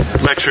a little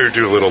lecture,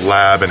 do a little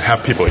lab, and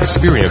have people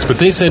experience. But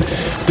they said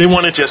they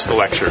wanted just the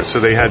lecture, so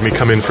they had me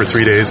come in for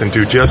 3 days and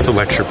do just the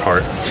lecture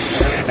part.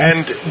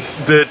 And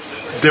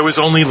there was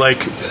only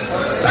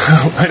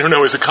it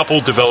was a couple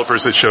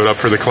developers that showed up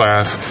for the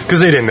class because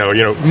they didn't know.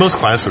 Most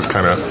classes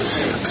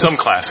some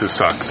classes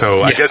suck.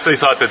 So I guess they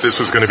thought that this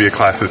was going to be a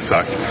class that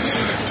sucked.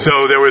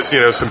 So there was,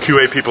 some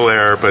QA people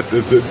there, but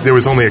there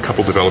was only a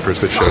couple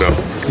developers that showed up.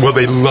 Well,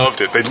 they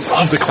loved it. They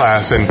loved the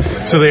class, and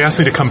so they asked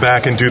me to come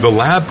back and do the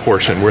lab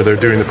portion where they're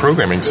doing the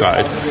programming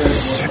side.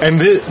 And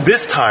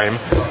this time,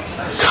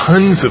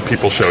 tons of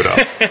people showed up.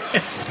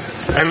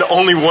 And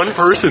only one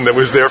person that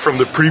was there from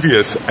the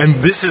previous. And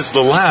this is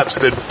the labs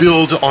that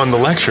build on the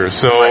lecture.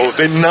 So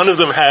none of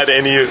them had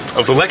any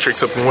of the lecture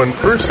except one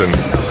person.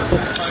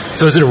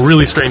 So it was a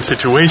really strange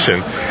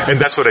situation. And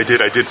that's what I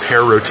did. I did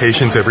pair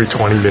rotations every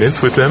 20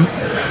 minutes with them.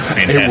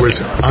 Fantastic. It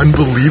was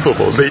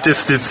unbelievable. They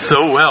just did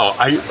so well.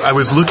 I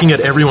was looking at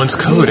everyone's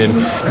code, and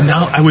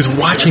now I was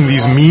watching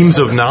these memes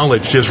of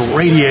knowledge just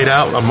radiate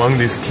out among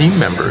these team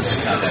members.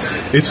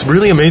 It's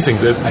really amazing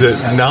that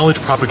the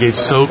knowledge propagates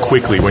so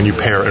quickly when you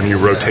pair and you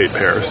rotate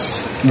pairs.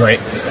 Right,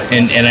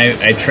 and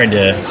I've tried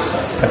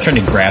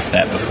to graph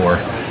that before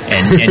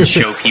and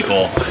show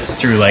people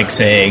through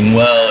saying,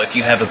 well, if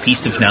you have a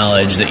piece of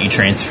knowledge that you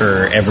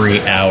transfer every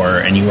hour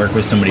and you work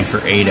with somebody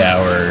for 8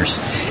 hours,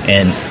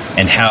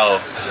 and how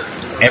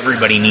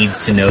everybody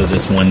needs to know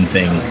this one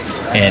thing.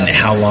 And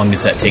how long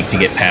does that take to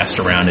get passed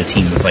around a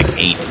team of 8?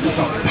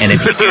 And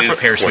if you do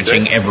pair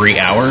switching every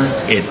hour,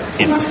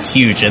 it's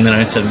huge. And then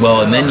I said,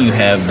 well, and then you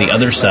have the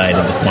other side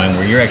of the coin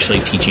where you're actually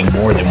teaching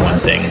more than one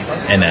thing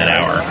in that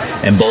hour.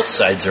 And both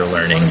sides are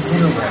learning.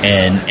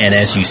 And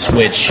as you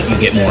switch, you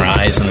get more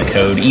eyes on the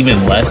code,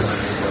 even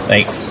less.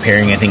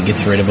 Pairing, I think,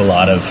 gets rid of a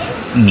lot of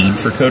need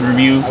for code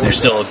review. There's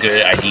still a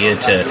good idea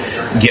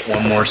to get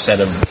one more set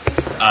of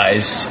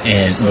eyes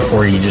and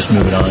before you just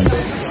move it on.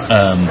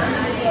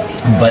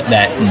 But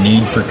that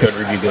need for code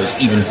review goes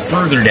even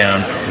further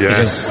down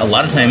because a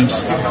lot of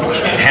times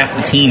half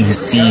the team has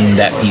seen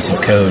that piece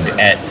of code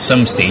at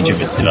some stage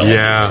of its development.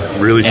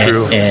 Yeah, really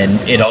true. And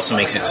it also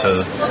makes it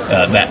so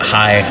that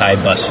high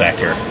bust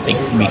factor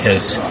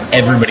because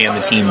everybody on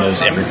the team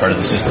knows every part of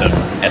the system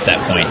at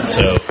that point.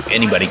 So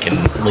anybody can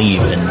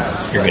leave and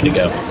you're good to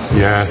go.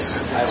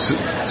 Yes.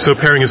 So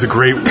pairing is a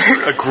great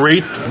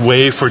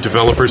way for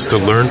developers to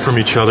learn from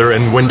each other.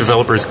 And when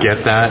developers get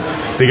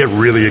that, they get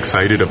really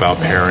excited about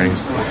pairing.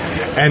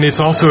 And it's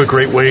also a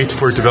great way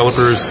for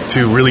developers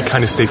to really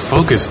kind of stay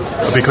focused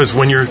because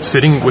when you're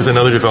sitting with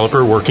another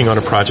developer working on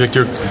a project,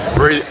 you're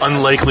very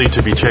unlikely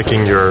to be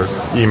checking your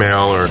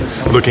email or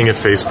looking at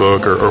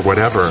Facebook or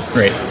whatever.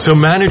 Right. So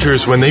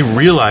managers, when they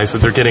realize that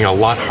they're getting a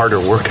lot harder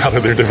work out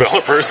of their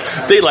developers,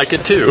 they like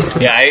it too.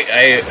 Yeah,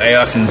 I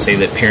often say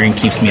that pairing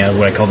keeps me out of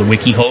what I call the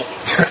wiki hole,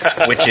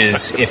 which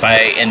is if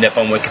I end up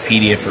on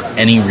Wikipedia for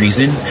any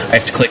reason, I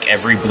have to click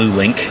every blue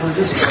link,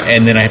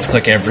 and then I have to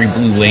click every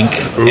blue link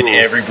and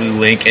every blue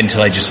link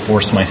until I just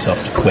force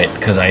myself to quit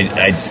because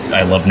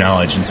I love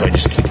knowledge, and so I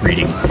just keep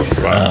reading.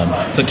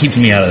 Wow. So it keeps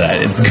me out of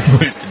that. It's a good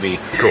place to be.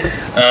 Cool.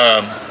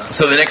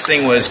 So the next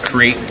thing was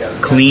create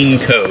clean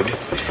code.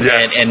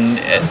 Yes. And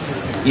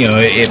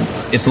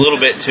it's a little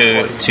bit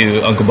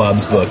to Uncle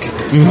Bob's book.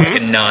 Mm-hmm. I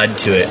can nod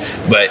to it,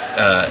 but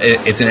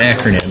it's an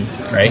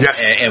acronym, right?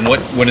 Yes. And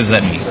what does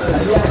that mean?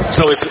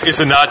 So it's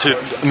a nod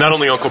to not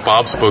only Uncle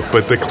Bob's book,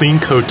 but the Clean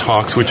Code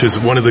Talks, which is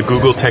one of the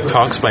Google Tech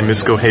Talks by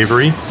Misko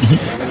Havery.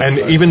 Mm-hmm.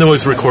 And even though it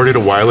was recorded a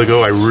while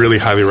ago, I really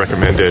highly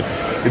recommend it.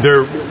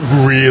 They're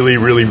really,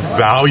 really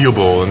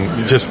valuable,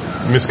 and just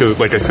Misko,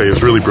 like I say,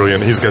 is really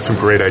brilliant. He's got some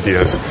great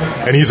ideas,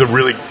 and he's a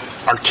really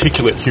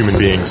articulate human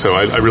being, so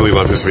I really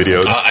love his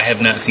videos. I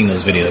have not seen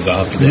those videos.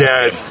 I'll have to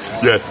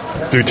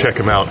go. Do check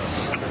them out.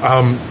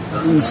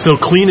 So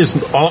clean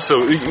is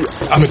also,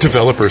 I'm a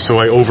developer, so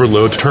I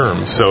overload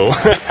terms, so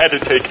I had to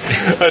take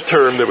a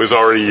term that was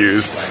already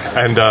used,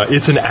 and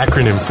it's an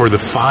acronym for the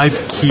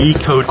 5 key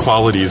code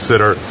qualities that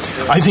are,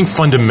 I think,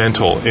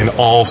 fundamental in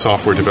all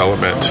software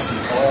development.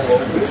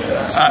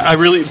 I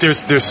really,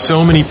 there's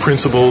so many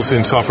principles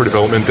in software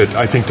development that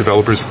I think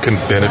developers can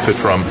benefit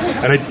from,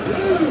 and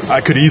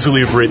I could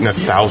easily have written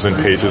 1,000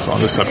 pages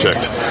on the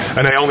subject,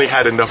 and I only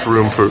had enough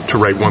room to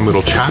write one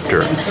little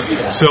chapter.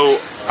 So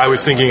I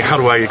was thinking, how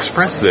do I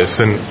express this?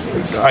 And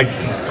I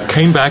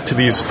came back to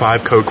these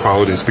 5 code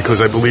qualities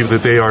because I believe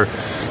that they are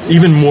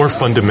even more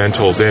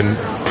fundamental than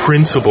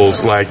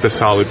principles like the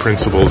solid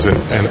principles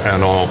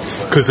and all,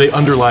 because they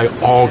underlie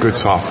all good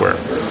software.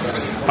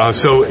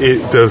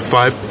 The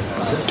 5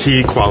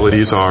 key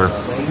qualities are,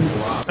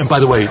 and by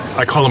the way,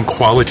 I call them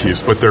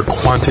qualities, but they're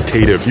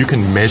quantitative. You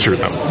can measure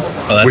them,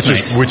 which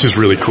is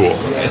really cool.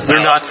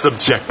 They're not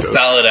subjective.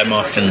 Solid, I'm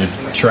often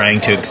trying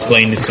to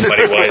explain to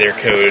somebody why their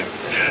code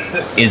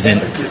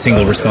isn't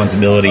single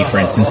responsibility, for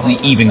instance,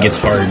 it even gets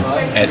hard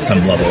at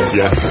some levels.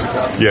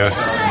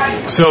 Yes.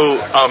 So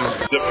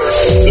the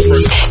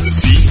first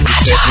C is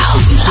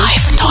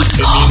that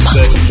it means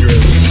that your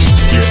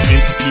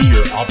entity,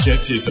 your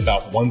object is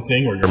about one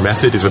thing, or your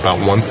method is about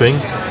one thing.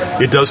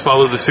 It does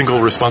follow the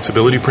single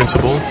responsibility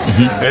principle.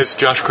 As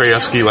Josh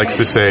Krajewski likes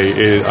to say,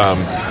 it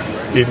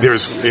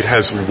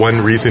has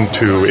one reason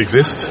to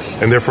exist,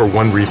 and therefore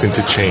one reason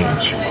to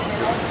change.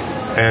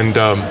 And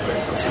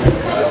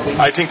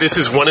I think this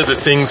is one of the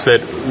things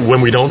that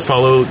when we don't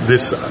follow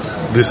this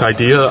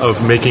idea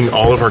of making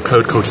all of our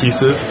code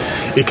cohesive,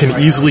 it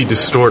can easily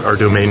distort our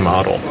domain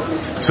model.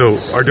 So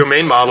our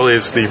domain model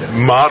is the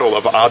model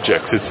of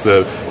objects. It's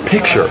the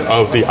picture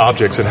of the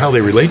objects and how they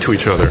relate to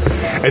each other.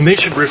 And they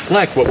should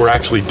reflect what we're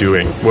actually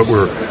doing, what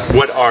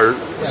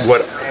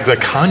the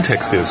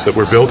context is that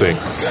we're building,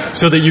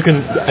 so that you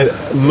can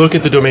look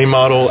at the domain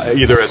model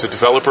either as a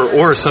developer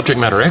or a subject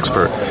matter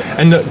expert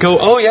and go,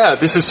 oh yeah,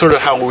 this is sort of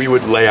how we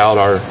would lay out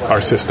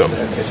our system.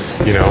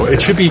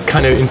 It should be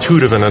kind of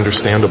intuitive and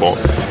understandable.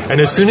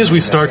 And as soon as we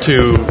start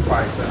to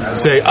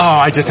say, oh,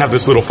 I just have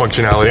this little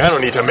functionality, I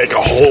don't need to make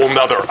a whole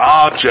nother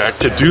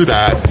object to do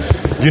that.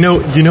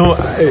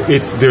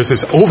 There's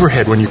this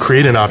overhead when you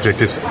create an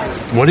object. It's,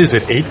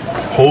 8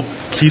 whole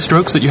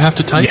keystrokes that you have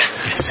to type? Yeah.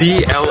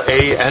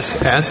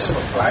 CLASS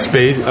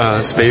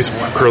space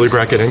curly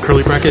bracket and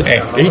curly bracket.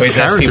 Hey, 8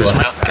 characters.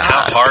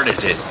 How hard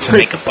is it to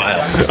make a file?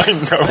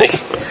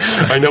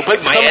 I know, but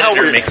my somehow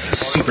editor makes it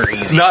super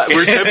easy.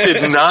 We're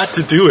tempted not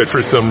to do it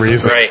for some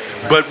reason. Right.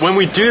 But when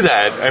we do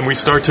that and we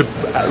start to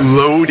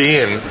load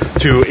in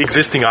to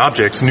existing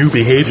objects new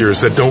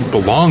behaviors that don't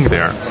belong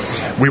there,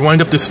 we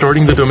wind up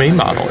distorting the domain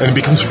model, and it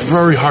becomes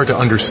very hard to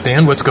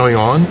understand what's going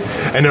on.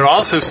 And it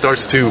also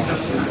starts to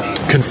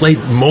conflate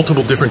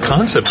multiple different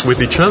concepts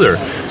with each other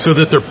so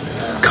that they're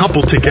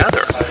coupled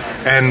together.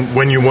 And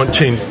when you want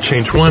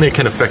change one, it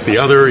can affect the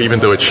other, even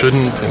though it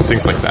shouldn't, and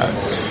things like that.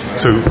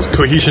 So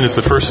cohesion is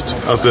the first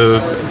of the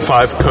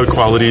 5 code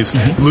qualities.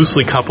 Mm-hmm.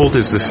 Loosely coupled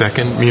is the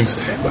second.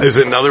 Is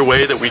another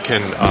way that we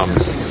can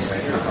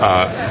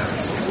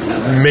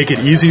make it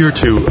easier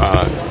to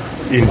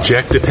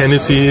inject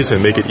dependencies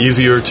and make it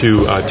easier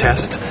to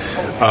test,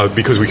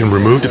 because we can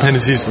remove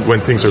dependencies when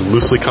things are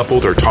loosely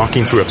coupled or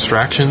talking through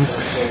abstractions.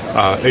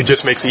 It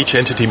just makes each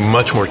entity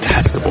much more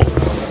testable.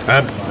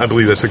 I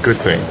believe that's a good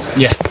thing.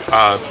 Yeah.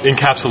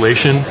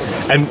 Encapsulation.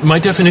 And my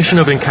definition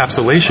of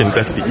encapsulation,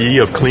 that's the E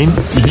of clean,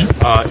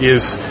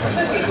 is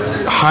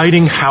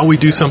hiding how we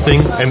do something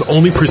and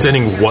only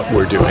presenting what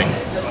we're doing.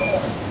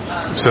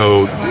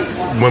 So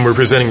when we're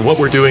presenting what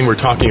we're doing, we're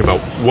talking about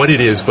what it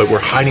is, but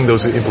we're hiding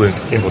those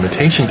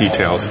implementation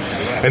details.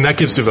 And that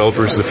gives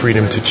developers the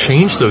freedom to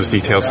change those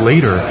details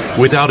later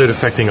without it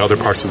affecting other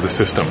parts of the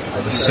system.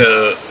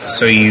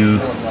 So you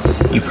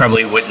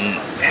probably wouldn't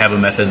have a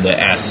method that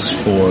asks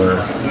for,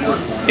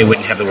 it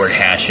wouldn't have the word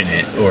hash in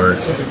it, or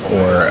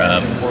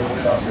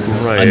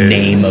right. a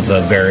name of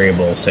a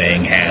variable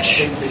saying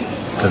hash,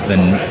 because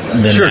then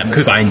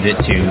that binds it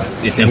to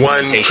its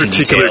implementation one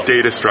particular detail.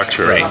 Data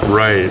structure.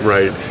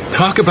 Right.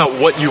 Talk about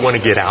what you want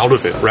to get out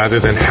of it rather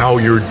than how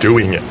you're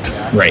doing it.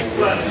 Right.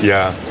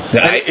 Yeah.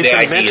 It's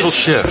a mental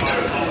shift.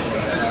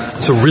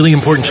 It's a really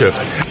important shift.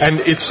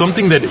 And it's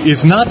something that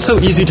is not so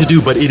easy to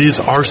do, but it is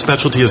our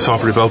specialty as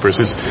software developers.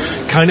 It's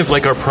kind of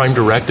like our prime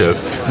directive,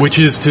 which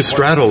is to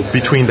straddle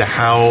between the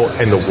how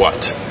and the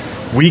what.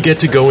 We get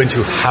to go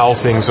into how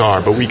things are,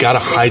 but we got to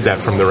hide that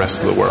from the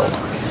rest of the world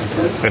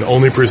and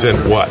only present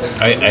what.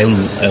 I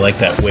like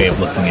that way of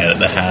looking at it,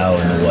 the how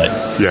and the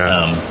what.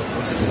 Yeah.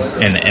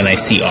 And I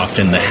see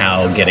often the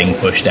how getting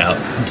pushed out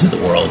to the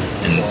world,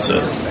 and so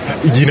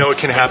it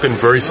can happen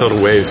very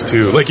subtle ways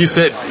too. Like you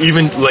said,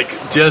 even like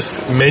just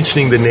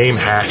mentioning the name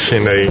hash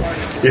in a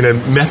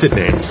method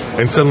name,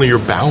 and suddenly you're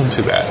bound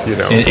to that.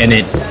 And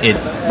it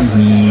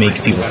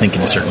makes people think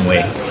in a certain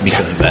way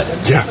because of that.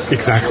 Yeah,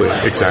 exactly.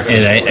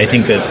 And I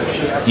think that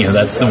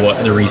that's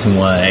the reason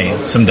why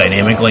some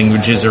dynamic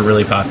languages are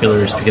really popular,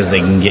 is because they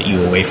can get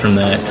you away from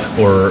that,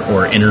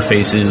 or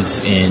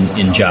interfaces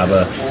in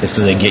Java is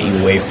because they get you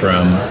away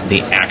from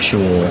the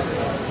actual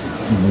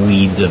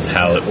weeds of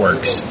how it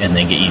works, and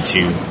they get you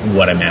to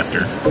what I'm after.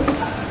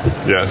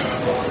 Yes.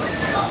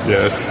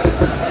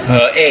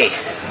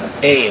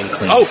 A in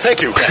clean. Oh,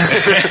 thank you.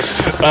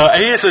 A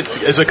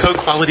is a code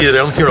quality that I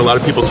don't hear a lot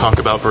of people talk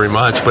about very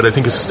much, but I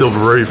think is still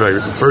very, very,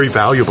 very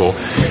valuable.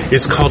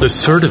 It's called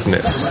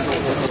assertiveness.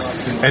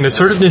 And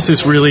assertiveness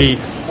is really,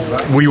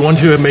 we want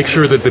to make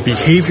sure that the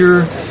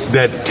behavior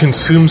that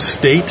consumes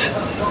state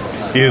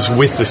is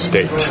with the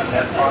state.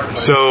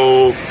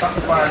 So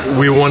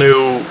we want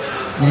to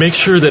make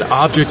sure that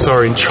objects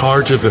are in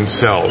charge of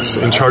themselves,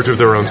 in charge of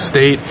their own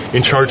state,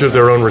 in charge of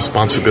their own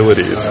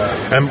responsibilities.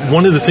 And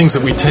one of the things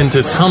that we tend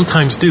to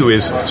sometimes do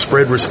is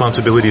spread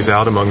responsibilities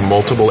out among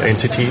multiple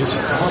entities.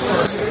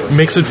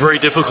 makes it very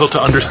difficult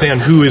to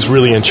understand who is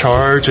really in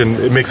charge, and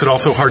it makes it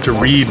also hard to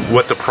read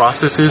what the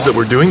process is that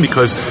we're doing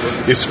because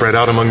it's spread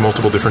out among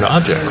multiple different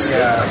objects.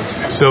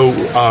 So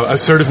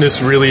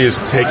assertiveness really is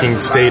taking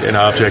state and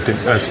object,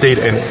 state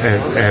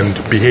and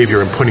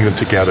behavior and putting them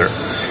together.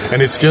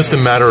 And it's just a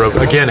matter of,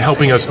 again,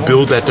 helping us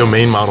build that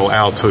domain model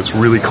out so it's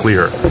really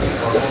clear.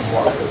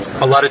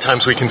 A lot of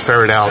times we can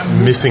ferret out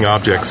missing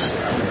objects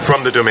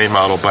from the domain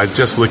model by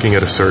just looking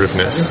at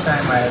assertiveness.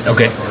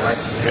 Okay.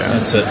 Yeah.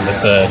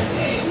 That's a.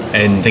 I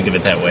didn't think of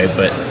it that way,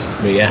 but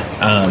yeah.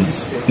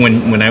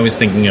 When I was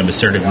thinking of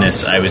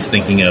assertiveness, I was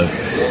thinking of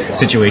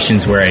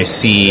situations where I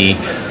see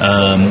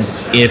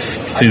if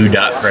foo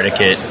dot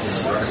predicate,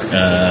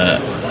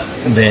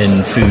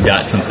 then foo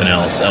dot something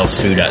else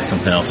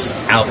something else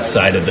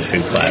outside of the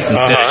foo class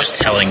instead of just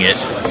telling it,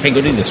 hey,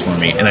 go do this for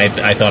me. And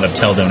I thought of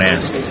tell, don't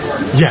ask.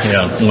 Yes.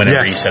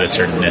 Whenever you said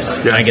assertiveness.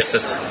 Yes. And I guess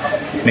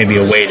that's maybe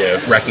a way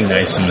to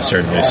recognize some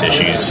assertiveness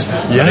issues.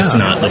 Yeah. But it's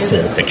not the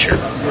full picture.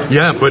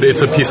 Yeah, but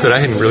it's a piece that I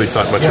hadn't really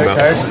thought much about.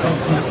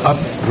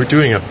 We're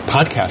doing a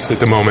podcast at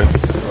the moment.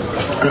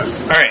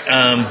 All right.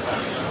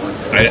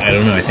 I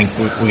don't know. I think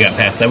we got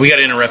past that. We got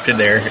interrupted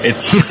there.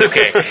 It's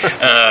okay.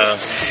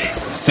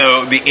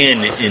 So the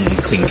N in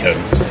clean code.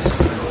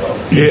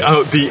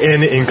 Yeah, the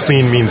N in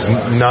clean means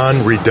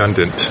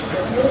non-redundant.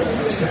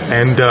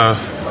 And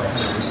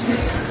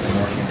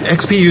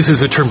XP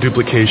uses the term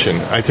duplication.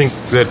 I think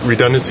that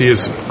redundancy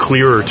is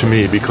clearer to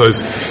me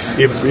because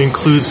it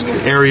includes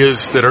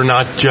areas that are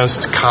not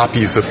just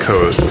copies of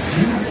code.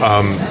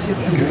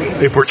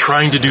 If we're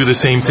trying to do the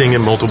same thing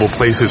in multiple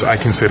places, I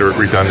consider it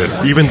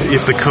redundant. Even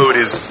if the code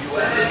is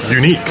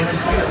unique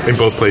in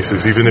both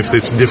places, even if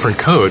it's different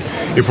code,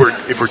 if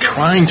we're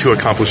trying to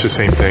accomplish the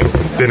same thing,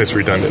 then it's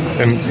redundant.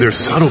 And there's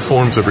subtle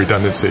forms of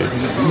redundancy.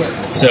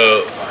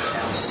 So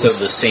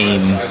the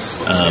same.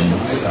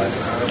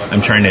 I'm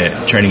trying to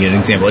get an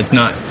example. It's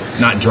not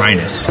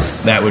dryness.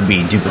 That would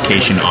be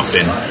duplication.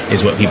 Often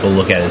is what people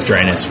look at as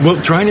dryness. Well,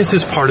 dryness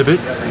is part of it.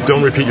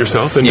 Don't repeat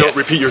yourself, and don't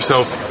repeat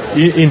yourself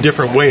in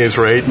different ways,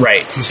 right?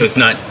 Right. So it's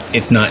not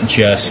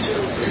just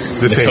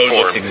the same code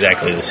form. Looks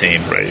exactly the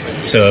same. Right.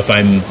 So if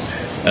I'm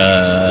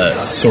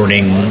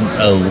sorting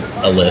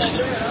a list,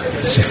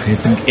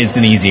 it's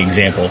an easy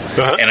example,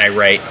 and I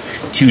write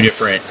two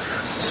different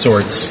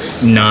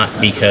sorts, not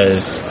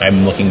because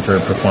I'm looking for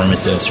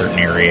performance in a certain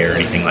area or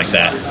anything like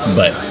that,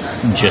 but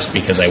just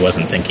because I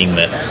wasn't thinking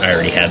that I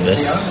already had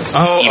this.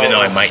 Even though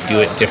I might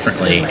do it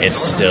differently,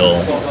 it's still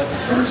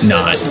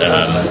not.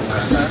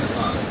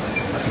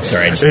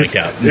 Sorry, I just blanked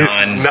out.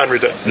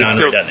 Non-redundant.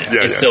 Non-redundant.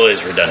 It still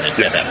is redundant.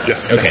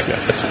 Yes. Okay.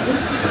 Yes.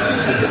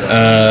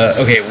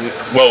 Okay.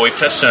 Well, we've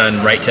touched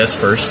on write test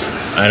first.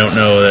 I don't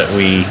know that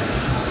we.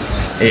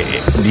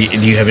 Do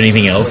you have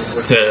anything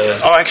else to...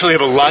 I actually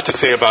have a lot to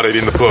say about it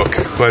in the book,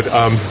 but...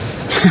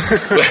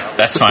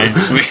 That's fine.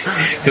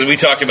 Because we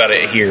talked about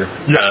it here.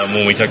 Yes.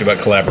 When we talked about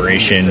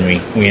collaboration,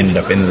 we ended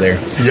up into there.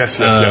 Yes.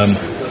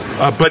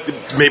 But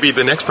maybe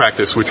the next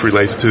practice, which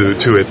relates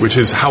to it, which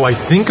is how I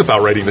think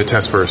about writing the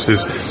test first,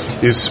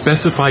 is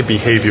specify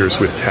behaviors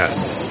with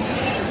tests.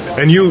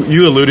 And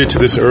you alluded to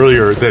this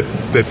earlier,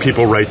 that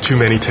people write too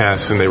many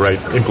tests and they write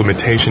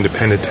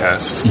implementation-dependent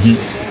tests.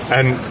 Mm-hmm.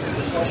 And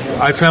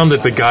I found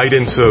that the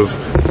guidance of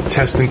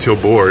test until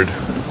bored,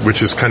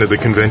 which is kind of the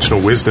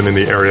conventional wisdom in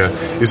the area,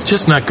 is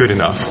just not good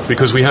enough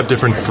because we have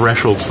different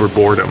thresholds for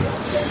boredom.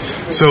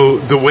 So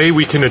the way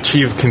we can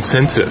achieve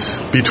consensus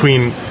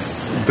between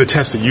the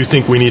test that you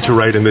think we need to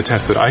write and the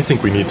test that I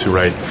think we need to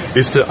write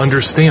is to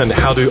understand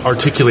how to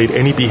articulate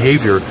any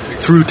behavior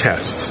through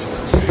tests.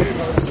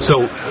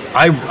 So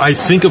I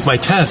think of my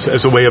tests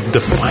as a way of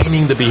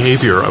defining the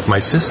behavior of my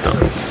system,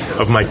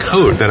 of my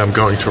code that I'm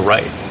going to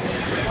write.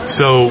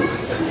 So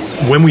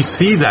when we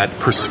see that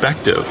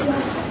perspective,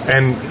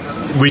 and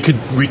we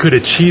could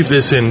achieve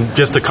this in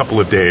just a couple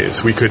of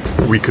days. We could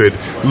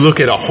look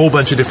at a whole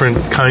bunch of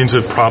different kinds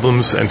of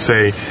problems and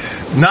say,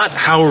 not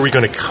how are we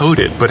going to code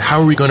it, but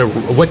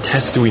what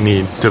tests do we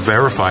need to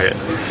verify it?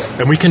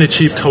 And we could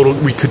achieve total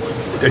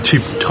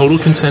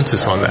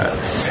consensus on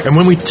that. And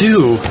when we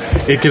do,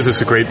 it gives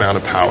us a great amount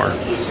of power,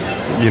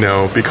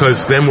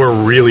 because then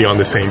we're really on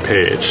the same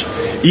page.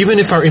 Even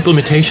if our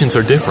implementations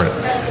are different,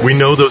 we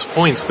know those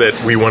points that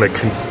we want to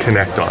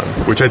connect on,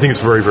 which I think is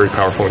very, very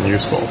powerful and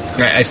useful.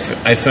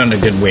 I found a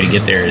good way to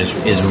get there is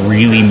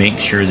really make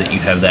sure that you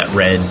have that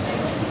red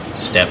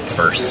step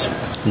first.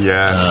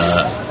 Yes.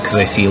 Because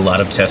I see a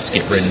lot of tests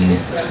get written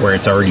where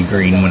it's already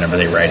green whenever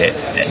they write it.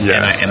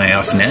 Yes. And I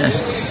often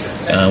ask,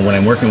 when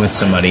I'm working with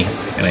somebody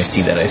and I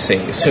see that, I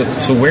say, so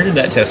where did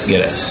that test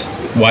get us?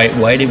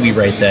 Why did we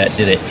write that?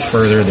 Did it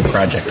further the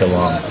project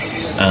along?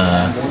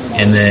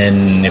 And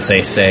then if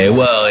they say,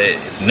 well,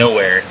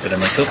 nowhere, then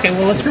I'm like, okay,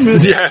 well, let's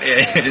remove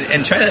it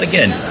and try that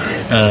again.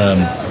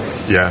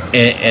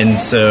 And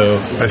so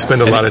I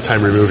spend a lot of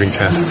time removing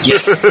tests.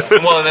 Yes.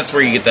 Well, and that's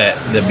where you get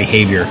the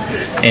behavior.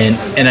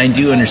 And I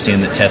do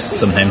understand that tests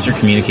sometimes are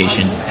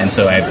communication. And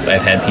so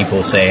I've had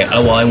people say,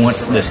 oh, well, I want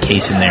this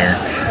case in there,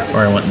 or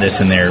I want this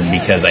in there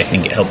because I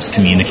think it helps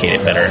communicate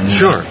it better.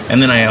 Sure.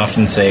 And then I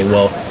often say,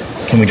 well,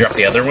 can we drop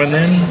the other one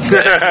then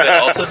that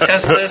also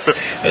tests this?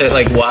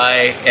 Like,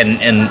 why?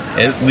 And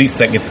at least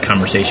that gets a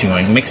conversation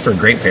going. It makes for a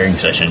great pairing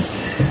session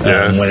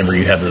whenever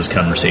you have those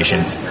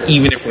conversations,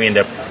 even if we end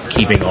up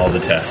keeping all the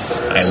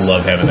tests. I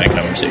love having that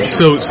conversation.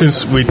 So,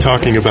 since we're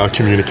talking about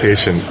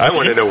communication, I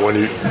want to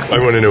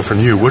know from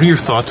you, what are your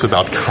thoughts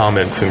about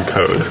comments in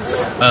code?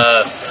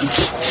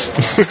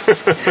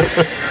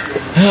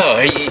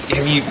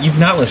 You've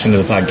not listened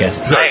to the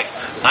podcast.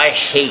 I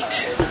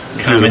hate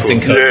comments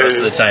in code most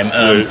of the time.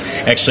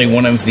 Actually,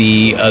 one of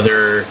the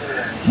other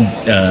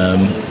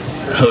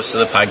hosts of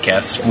the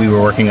podcast, we were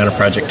working on a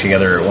project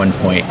together at one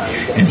point,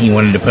 and he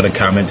wanted to put a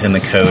comment in the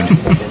code,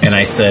 and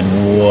I said,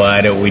 why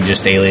don't we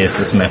just alias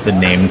this method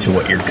name to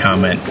what your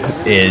comment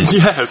is,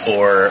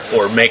 or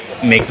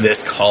make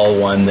this call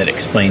one that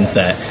explains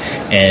that,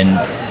 and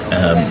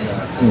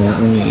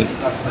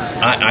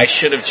I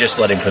should have just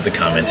let him put the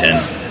comment in.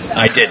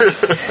 I didn't.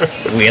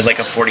 We had like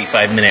a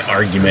 45-minute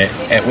argument,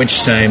 at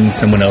which time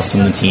someone else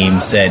on the team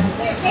said,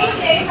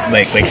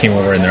 like, they came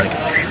over and they're like,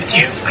 I agree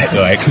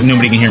with you.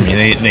 Nobody can hear me.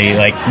 They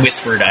like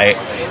whispered, I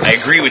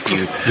agree with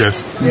you.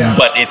 Yes. Yeah.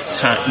 But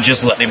it's time,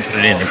 just let him put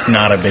it in. It's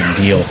not a big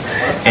deal.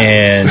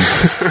 And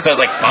so I was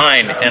like,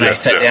 fine. And I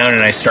sat down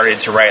and I started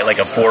to write like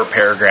a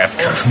 4-paragraph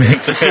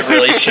comment that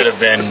really should have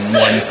been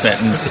one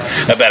sentence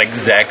about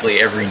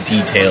exactly every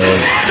detail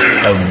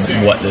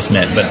of what this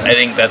meant. But I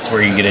think that's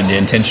where you get into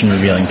intention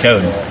revealing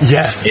code.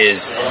 Yes.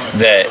 Is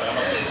that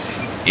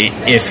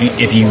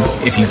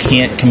if you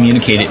can't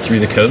communicate it through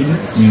the code,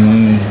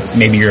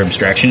 maybe your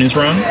abstraction is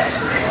wrong,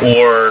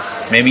 or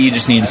maybe you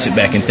just need to sit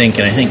back and think.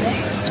 And I think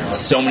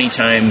so many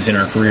times in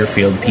our career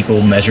field,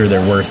 people measure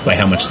their worth by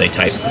how much they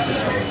type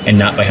and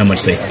not by how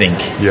much they think.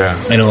 Yeah.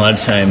 And a lot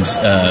of times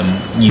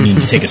you need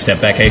to take a step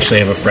back. I actually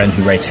have a friend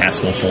who writes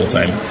Haskell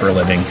full-time for a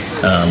living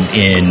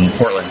in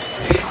Portland.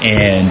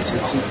 And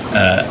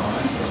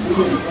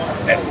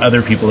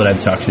other people that I've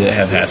talked to that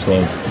have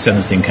Haskell have said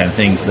the same kind of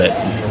things, that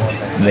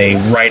they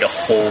write a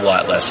whole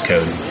lot less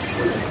code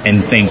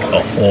and think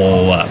a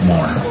whole lot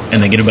more,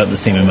 and they get about the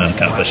same amount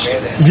accomplished.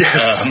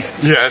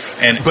 Yes.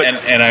 And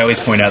I always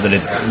point out that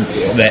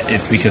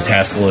it's because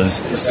Haskell is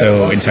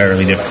so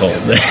entirely difficult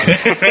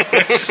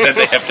that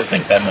they have to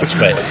think that much.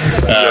 But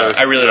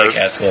I really like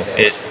Haskell.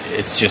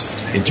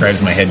 It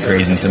drives my head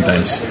crazy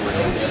sometimes.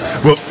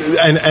 Well,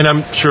 and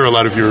I'm sure a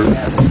lot of your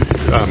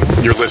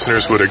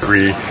listeners would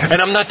agree.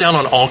 And I'm not down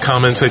on all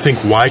comments. I think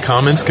why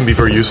comments can be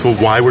very useful,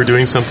 why we're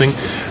doing something.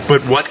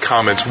 But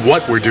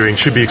what we're doing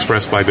should be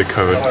expressed by the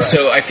code.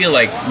 So I feel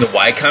like the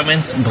why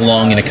comments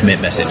belong in a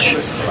commit message.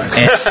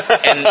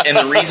 And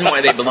the reason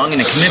why they belong in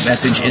a commit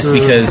message is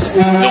because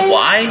the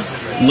why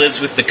lives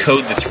with the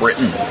code that's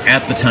written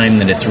at the time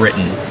that it's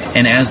written.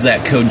 And as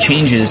that code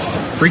changes,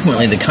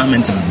 frequently the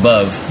comments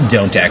above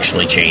don't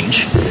actually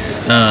change.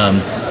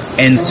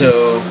 And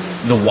so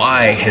the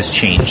why has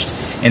changed.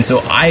 And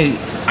so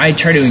I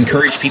try to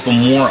encourage people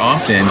more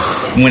often,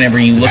 whenever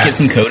you look at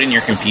some code and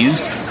you're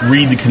confused,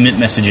 read the commit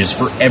messages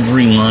for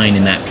every line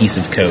in that piece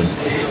of code.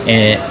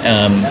 And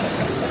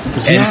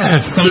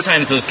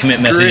sometimes those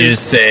commit messages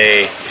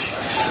say,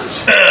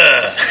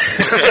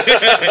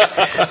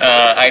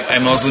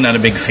 I'm also not a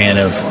big fan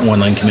of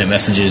one-line commit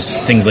messages.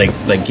 Things like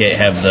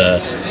have the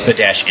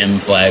 -m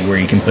flag where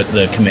you can put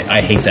the commit.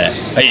 I hate that.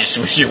 I just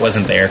wish it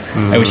wasn't there.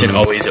 I wish it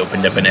always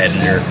opened up an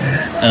editor.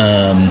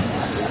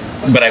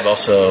 But I've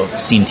also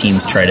seen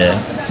teams try to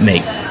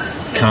make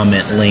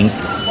comment length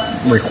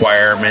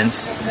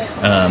requirements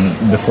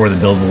before the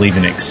build will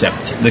even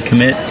accept the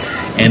commit,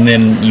 and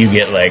then you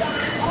get like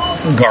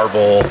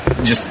garble,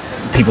 just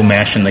people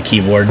mashing the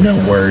keyboard, no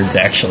words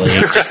actually,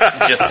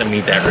 just to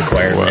meet that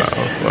requirement.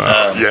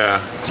 Wow.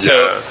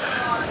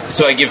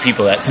 So I give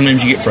people that.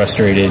 Sometimes you get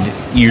frustrated.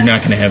 You're not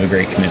going to have a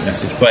great commit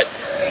message, but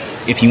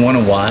if you want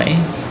a why,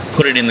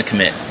 put it in the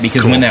commit,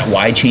 because when that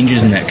why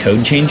changes and that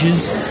code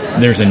changes,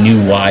 there's a new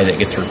why that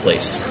gets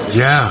replaced.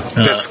 Yeah,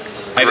 that's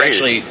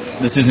great.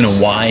 This isn't a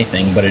why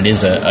thing, but it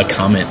is a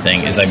comment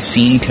thing. Is I've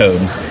seen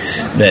code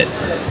that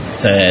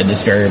said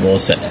this variable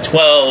is set to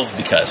 12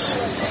 because,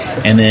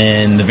 and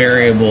then the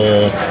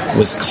variable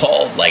was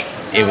called like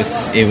it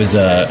was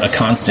a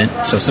constant.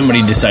 So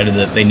somebody decided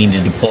that they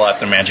needed to pull out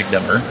their magic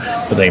number,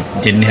 but they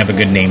didn't have a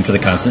good name for the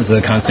constant, so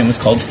the constant was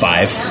called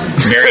 5.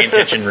 Very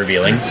intention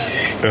revealing,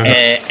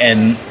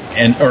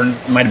 or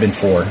it might have been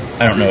 4.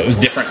 I don't know. It was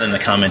different than the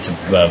comment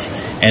above.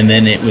 And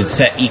then it was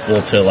set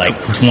equal to like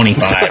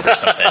 25 or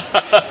something.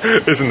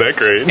 Isn't that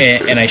great?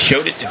 And I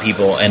showed it to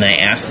people and I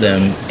asked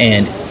them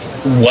and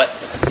what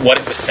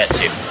it was set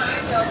to.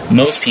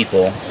 Most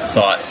people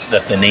thought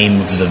that the name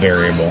of the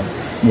variable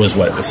was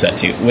what it was set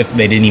to.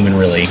 They didn't even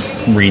really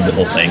read the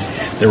whole thing.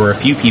 There were a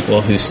few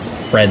people who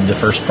read the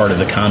first part of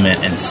the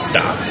comment and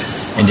stopped.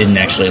 and didn't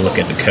actually look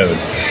at the code.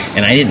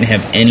 And I didn't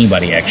have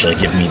anybody actually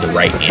give me the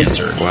right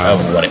answer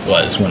of what it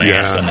was when I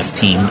asked on this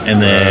team.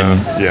 And then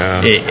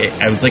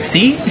I was like,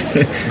 see?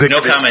 No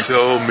comments.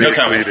 So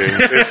misleading.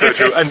 It's so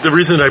true. And the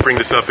reason I bring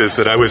this up is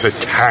that I was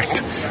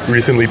attacked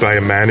recently by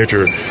a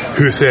manager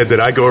who said that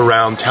I go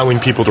around telling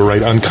people to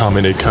write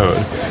uncommented code.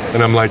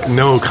 And I'm like,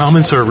 no,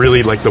 comments are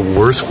really like the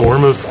worst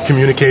form of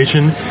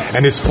communication,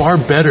 and it's far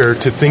better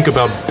to think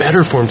about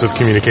better forms of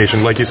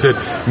communication. Like you said,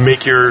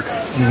 make your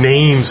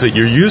names that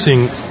you're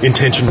using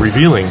intention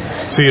revealing,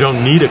 so you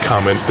don't need a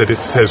comment that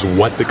it says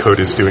what the code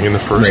is doing in the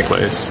first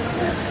place.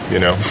 You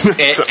know,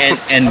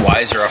 and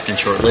whys are often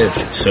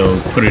short-lived. So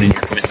put it in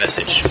your commit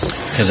message,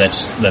 because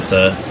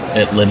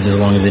it lives as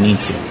long as it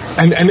needs to.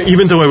 And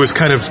even though I was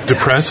kind of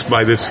depressed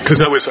by this,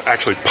 because I was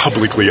actually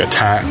publicly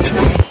attacked,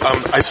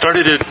 I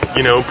started to,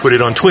 put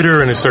it on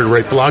Twitter, and I started to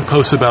write blog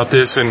posts about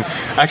this. And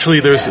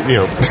actually, there's,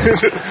 a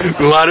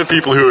lot of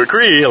people who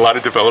agree, a lot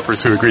of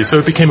developers who agree. So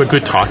it became a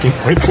good talking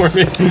point for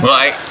me. Well,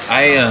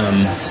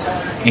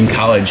 I in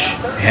college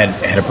had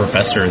a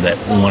professor that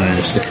wanted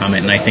us to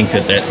comment, and I think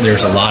that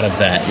there's a lot of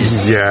that.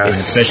 Is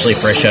especially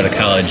fresh out of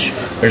college.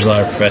 There's a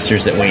lot of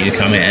professors that want you to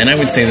comment, and I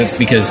would say that's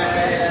because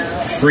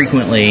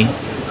frequently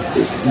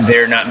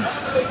they're not.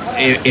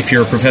 If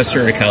you're a professor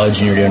at a college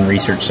and you're doing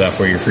research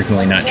software, you're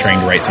frequently not trying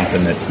to write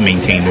something that's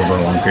maintained over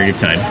a long period of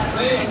time,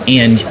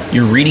 and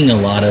you're reading a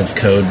lot of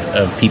code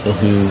of people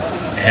who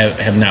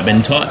have not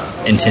been taught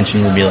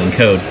intention revealing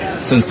code.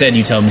 So instead,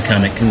 you tell them to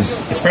comment, because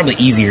it's probably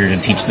easier to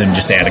teach them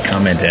just to add a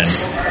comment in.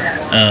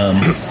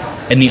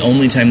 And the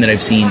only time that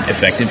I've seen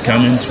effective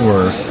comments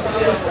were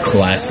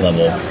class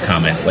level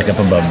comments, like up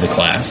above the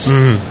class,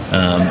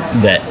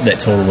 that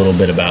told a little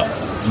bit about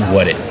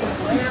what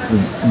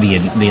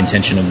the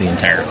intention of the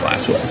entire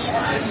class was.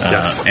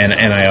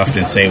 And I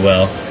often say,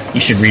 well, you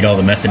should read all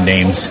the method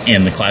names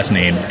and the class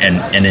name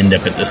and end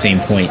up at the same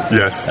point.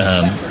 Yes.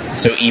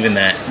 So even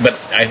that, but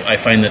I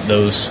find that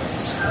those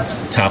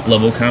top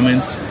level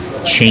comments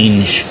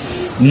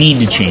need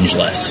to change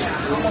less,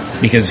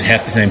 because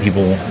half the time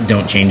people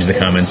don't change the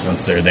comments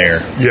once they're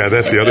there. Yeah,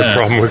 that's the other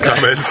problem with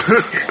comments.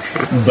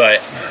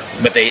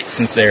 But they,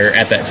 since they're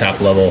at that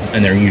top level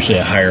and they're usually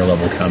a higher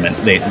level comment,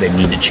 they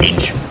need to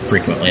change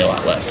frequently a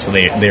lot less. So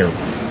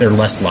they're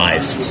less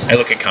lies. I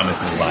look at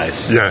comments as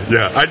lies.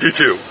 Yeah, I do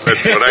too.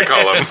 That's what I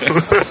call them.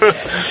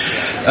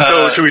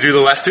 So should we do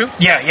the last two?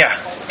 Yeah.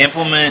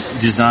 Implement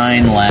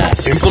design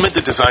last. Implement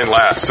the design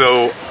last.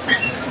 So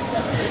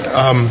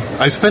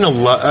I spent a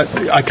lot.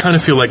 I kind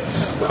of feel like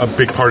a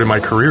big part of my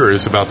career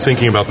is about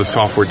thinking about the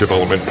software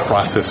development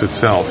process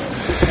itself.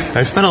 And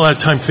I spent a lot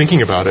of time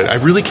thinking about it. I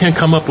really can't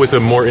come up with a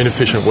more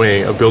inefficient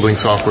way of building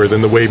software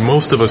than the way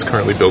most of us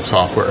currently build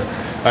software.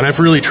 And I've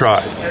really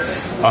tried.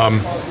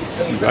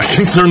 I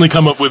can certainly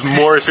come up with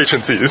more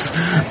efficiencies,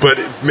 but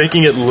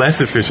making it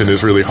less efficient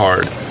is really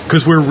hard,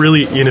 because we're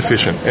really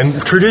inefficient. And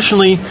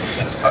traditionally,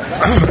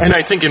 and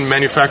I think in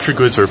manufactured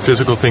goods or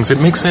physical things, it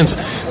makes sense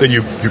that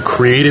you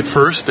create it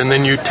first and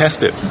then you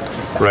test it,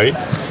 right?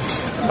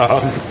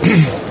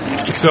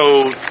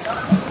 So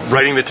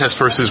writing the test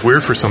first is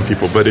weird for some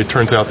people, but it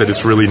turns out that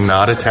it's really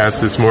not a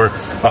test. It's more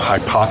a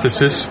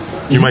hypothesis,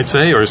 you might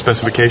say, or a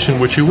specification,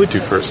 which you would do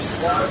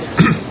first.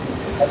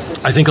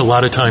 I think a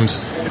lot of times,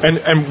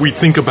 and we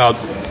think about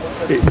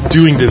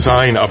doing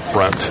design up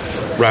front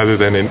rather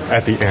than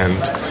at the end.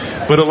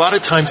 But a lot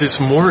of times it's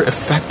more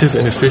effective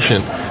and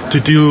efficient to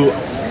do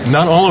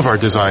not all of our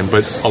design,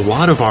 but a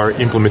lot of our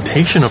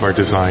implementation of our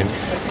design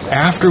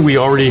after we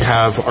already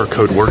have our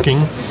code working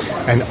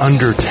and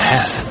under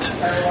test.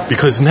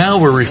 Because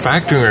now we're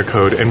refactoring our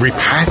code and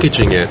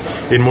repackaging it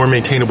in more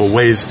maintainable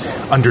ways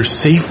under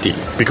safety,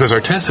 because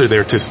our tests are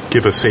there to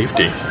give us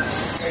safety.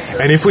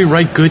 And if we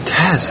write good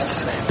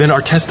tests, then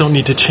our tests don't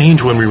need to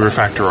change when we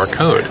refactor our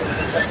code.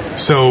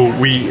 So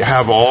we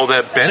have all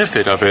that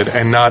benefit of it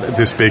and not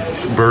this big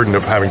burden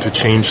of having to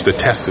change the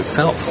test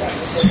itself.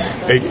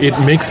 It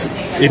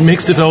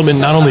makes development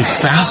not only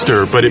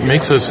faster, but it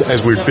makes us,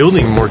 as we're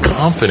building, more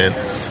confident,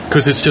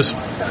 because it's just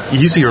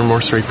easier and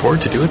more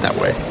straightforward to do it that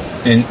way.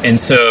 And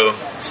so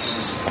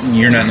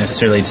you're not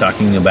necessarily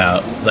talking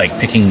about like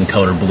picking the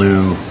color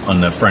blue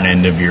on the front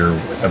end of your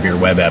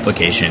web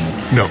application.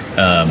 No.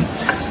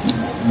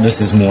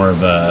 This is more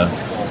of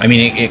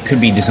it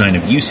could be design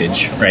of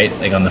usage, right?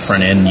 Like on the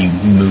front end, you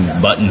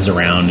move buttons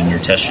around and your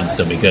test should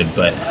still be good.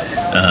 But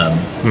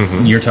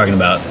you're talking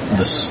about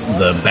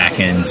the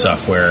back-end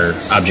software,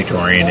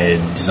 object-oriented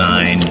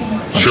design,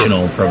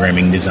 functional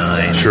programming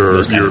design,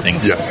 those kind of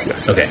things.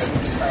 Yes. Okay.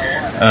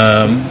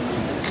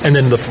 And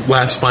then the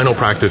last final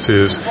practice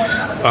is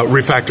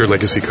refactor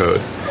legacy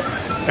code.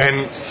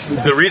 And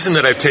the reason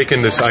that I've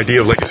taken this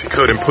idea of legacy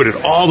code and put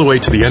it all the way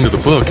to the end of the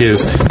book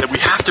is that we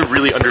have to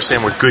really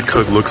understand what good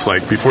code looks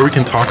like before we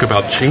can talk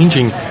about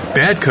changing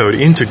bad code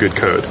into good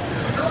code.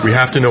 We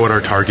have to know what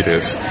our target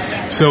is.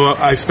 So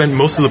I spent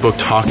most of the book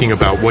talking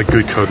about what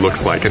good code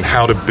looks like and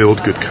how to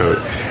build good code.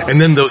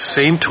 And then those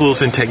same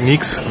tools and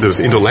techniques, those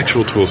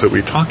intellectual tools that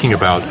we're talking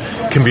about,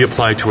 can be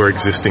applied to our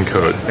existing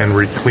code, and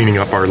we're cleaning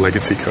up our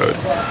legacy code.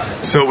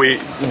 So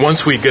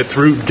once we get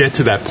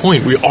to that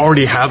point, we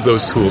already have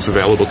those tools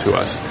available to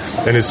us.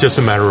 And it's just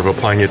a matter of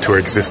applying it to our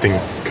existing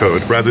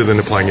code rather than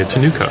applying it to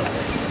new code.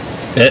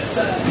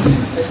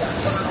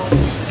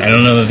 I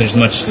don't know that there's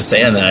much to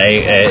say on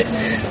that.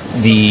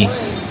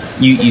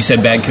 You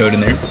said bad code in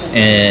there,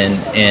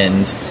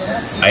 and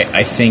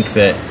I think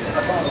that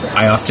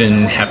I often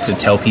have to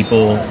tell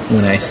people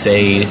when I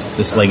say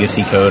this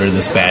legacy code or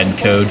this bad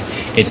code,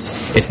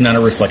 it's not a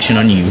reflection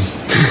on you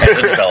as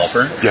a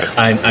developer. Yes.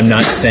 I'm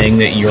not saying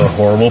that you're a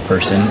horrible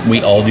person.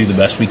 We all do the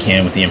best we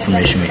can with the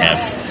information we have.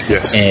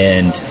 Yes.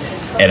 And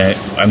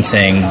I'm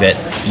saying that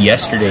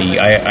yesterday,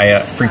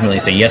 I frequently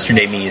say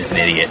yesterday me is an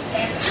idiot.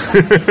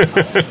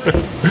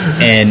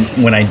 And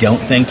when I don't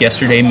think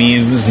yesterday me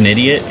was an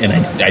idiot and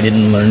I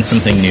didn't learn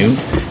something new,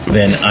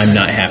 then I'm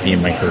not happy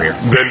in my career.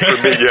 Then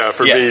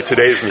for me,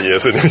 today's me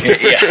is an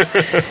idiot. Yeah.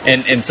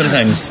 And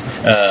sometimes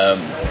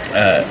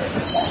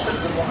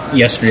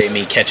yesterday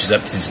me catches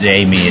up to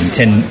today me, and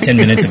 10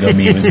 minutes ago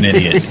me was an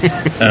idiot.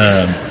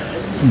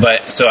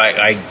 But so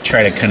I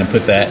try to kind of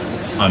put that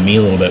on me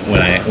a little bit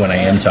when I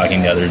am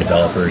talking to other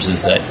developers,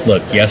 is that,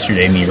 look,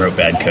 yesterday me wrote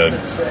bad code.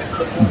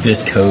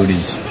 This code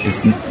is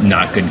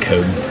not good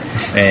code,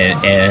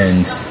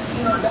 and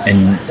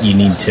you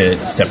need to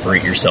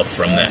separate yourself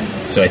from that.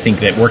 So I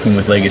think that working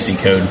with legacy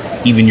code,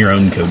 even your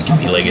own code can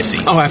be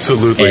legacy. Oh,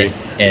 absolutely.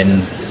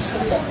 And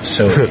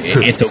so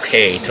it's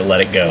okay to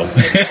let it go.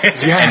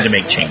 Yes. And to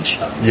make change.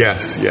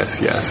 Yes. I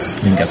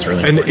think that's really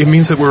important. And it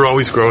means that we're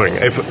always growing.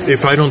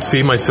 If I don't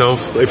see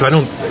myself, if I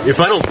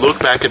don't look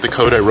back at the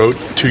code I wrote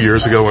 2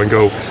 years ago and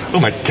go, oh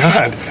my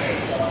God,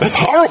 that's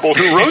horrible.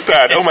 Who wrote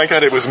that? Oh my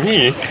God, it was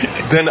me.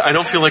 Then I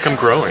don't feel like I'm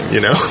growing, you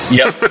know?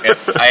 Yep.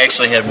 I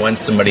actually had once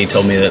somebody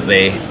told me that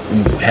they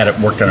had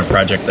worked on a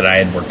project that I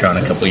had worked on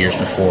a couple years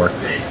before,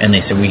 and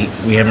they said,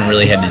 we haven't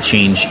really had to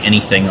change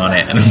anything on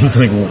it. And I was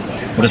like, well,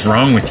 what is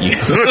wrong with you?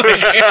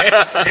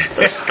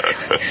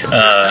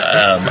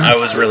 I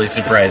was really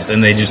surprised,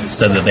 and they just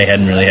said that they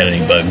hadn't really had any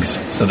bugs,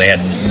 so they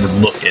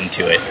hadn't looked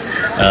into it.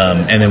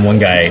 And then one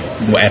guy,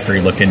 after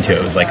he looked into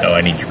it, was like, oh,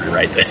 I need to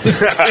rewrite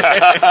this.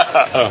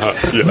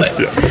 Yes.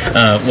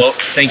 Well,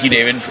 thank you,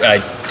 David.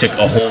 I took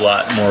a whole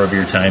lot more of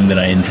your time than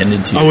I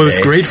intended to. Oh, it was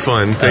great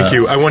fun. Thank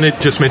you. I want to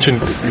just mention,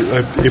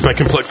 if I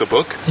can plug the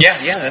book.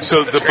 Yeah.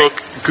 So the book,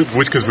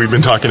 because we've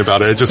been talking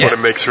about it, I just want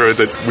to make sure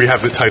that we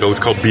have the title. It's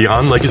called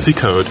Beyond Legacy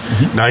Code,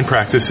 9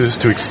 Practices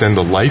to Extend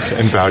the Life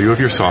and Value of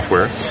Your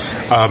Software.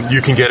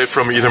 You can get it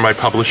from either my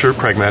publisher,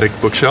 Pragmatic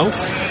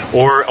Bookshelf,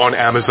 or on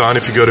Amazon.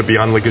 If you go to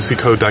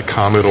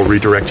beyondlegacycode.com, it'll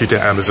redirect you to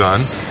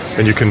Amazon,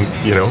 and you can,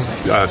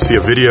 see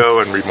a video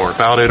and read more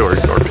about it or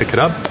pick it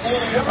up.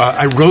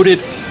 I wrote it,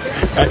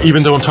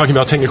 even though I'm talking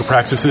about technical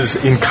practices,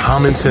 in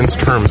common sense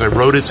terms. I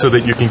wrote it so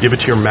that you can give it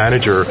to your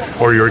manager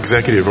or your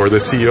executive or the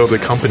CEO of the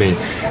company,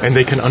 and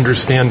they can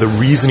understand the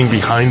reasoning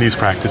behind these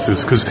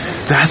practices, because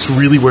that's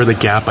really where the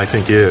gap, I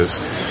think, is.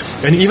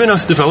 And even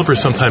us developers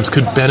sometimes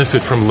could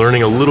benefit from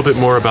learning a little bit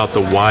more about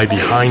the why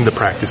behind the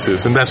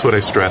practices, and that's what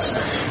I stress.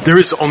 There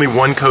is only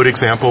one code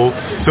example,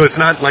 so it's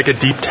not like a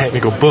deep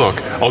technical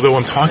book. Although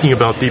I'm talking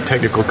about deep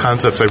technical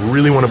concepts, I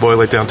really want to boil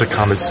it down to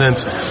common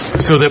sense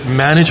so that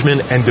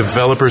management and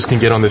developers can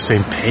get on the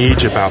same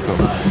page about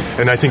them.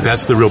 And I think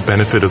that's the real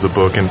benefit of the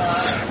book. And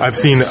I've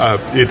seen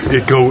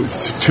it go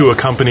to a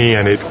company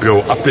and it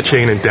go up the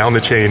chain and down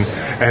the chain,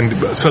 and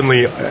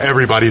suddenly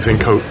everybody's in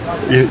code,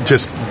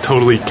 just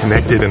totally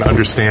connected and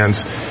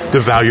understands the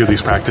value of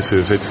these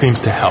practices. It seems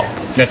to help.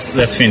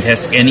 That's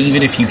fantastic. And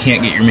even if you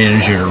can't get your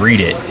manager to read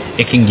it,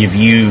 it can give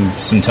you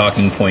some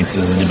talking points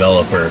as a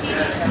developer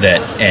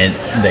that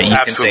you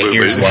Absolutely.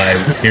 Can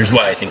say, here's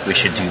why I think we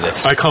should do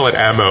this. I call it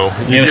ammo.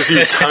 It gives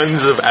you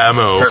tons of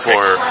ammo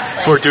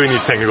for doing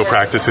these technical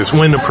practices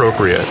when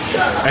appropriate.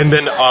 And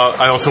then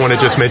I also want to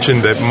just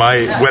mention that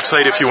my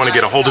website, if you want to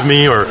get a hold of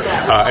me or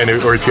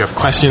if you have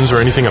questions or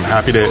anything, I'm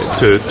happy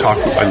to talk.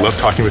 I love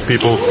talking with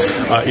people.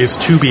 Is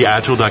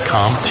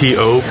tobeagile.com,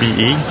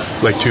 TOBE,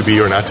 like to be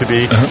or not to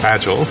be,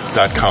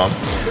 agile.com.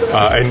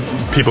 And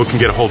people can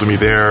get a hold of me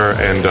there,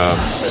 and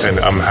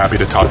I'm happy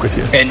to talk with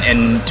you.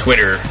 And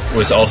Twitter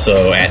was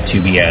also at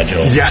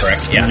tobeagile,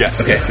 yes, correct? Yeah. Yes,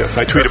 okay. yes.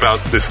 I tweet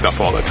about this stuff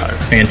all the time.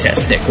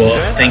 Fantastic. Well,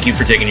 thank you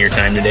for taking your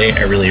time today.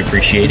 I really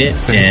appreciate it.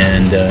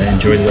 And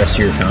enjoy the rest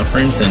of your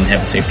conference, and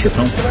have a safe trip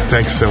home.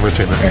 Thanks so much,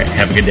 Amos. All right,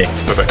 have a good day.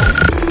 Bye-bye.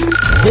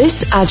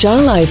 This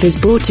Agile Life is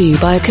brought to you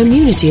by a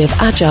community of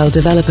Agile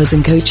developers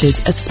and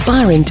coaches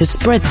aspiring to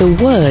spread the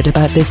word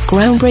about this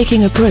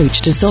groundbreaking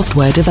approach to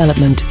software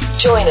development.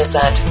 Join us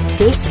at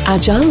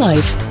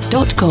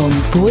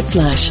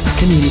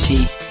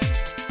thisagilelife.com/community.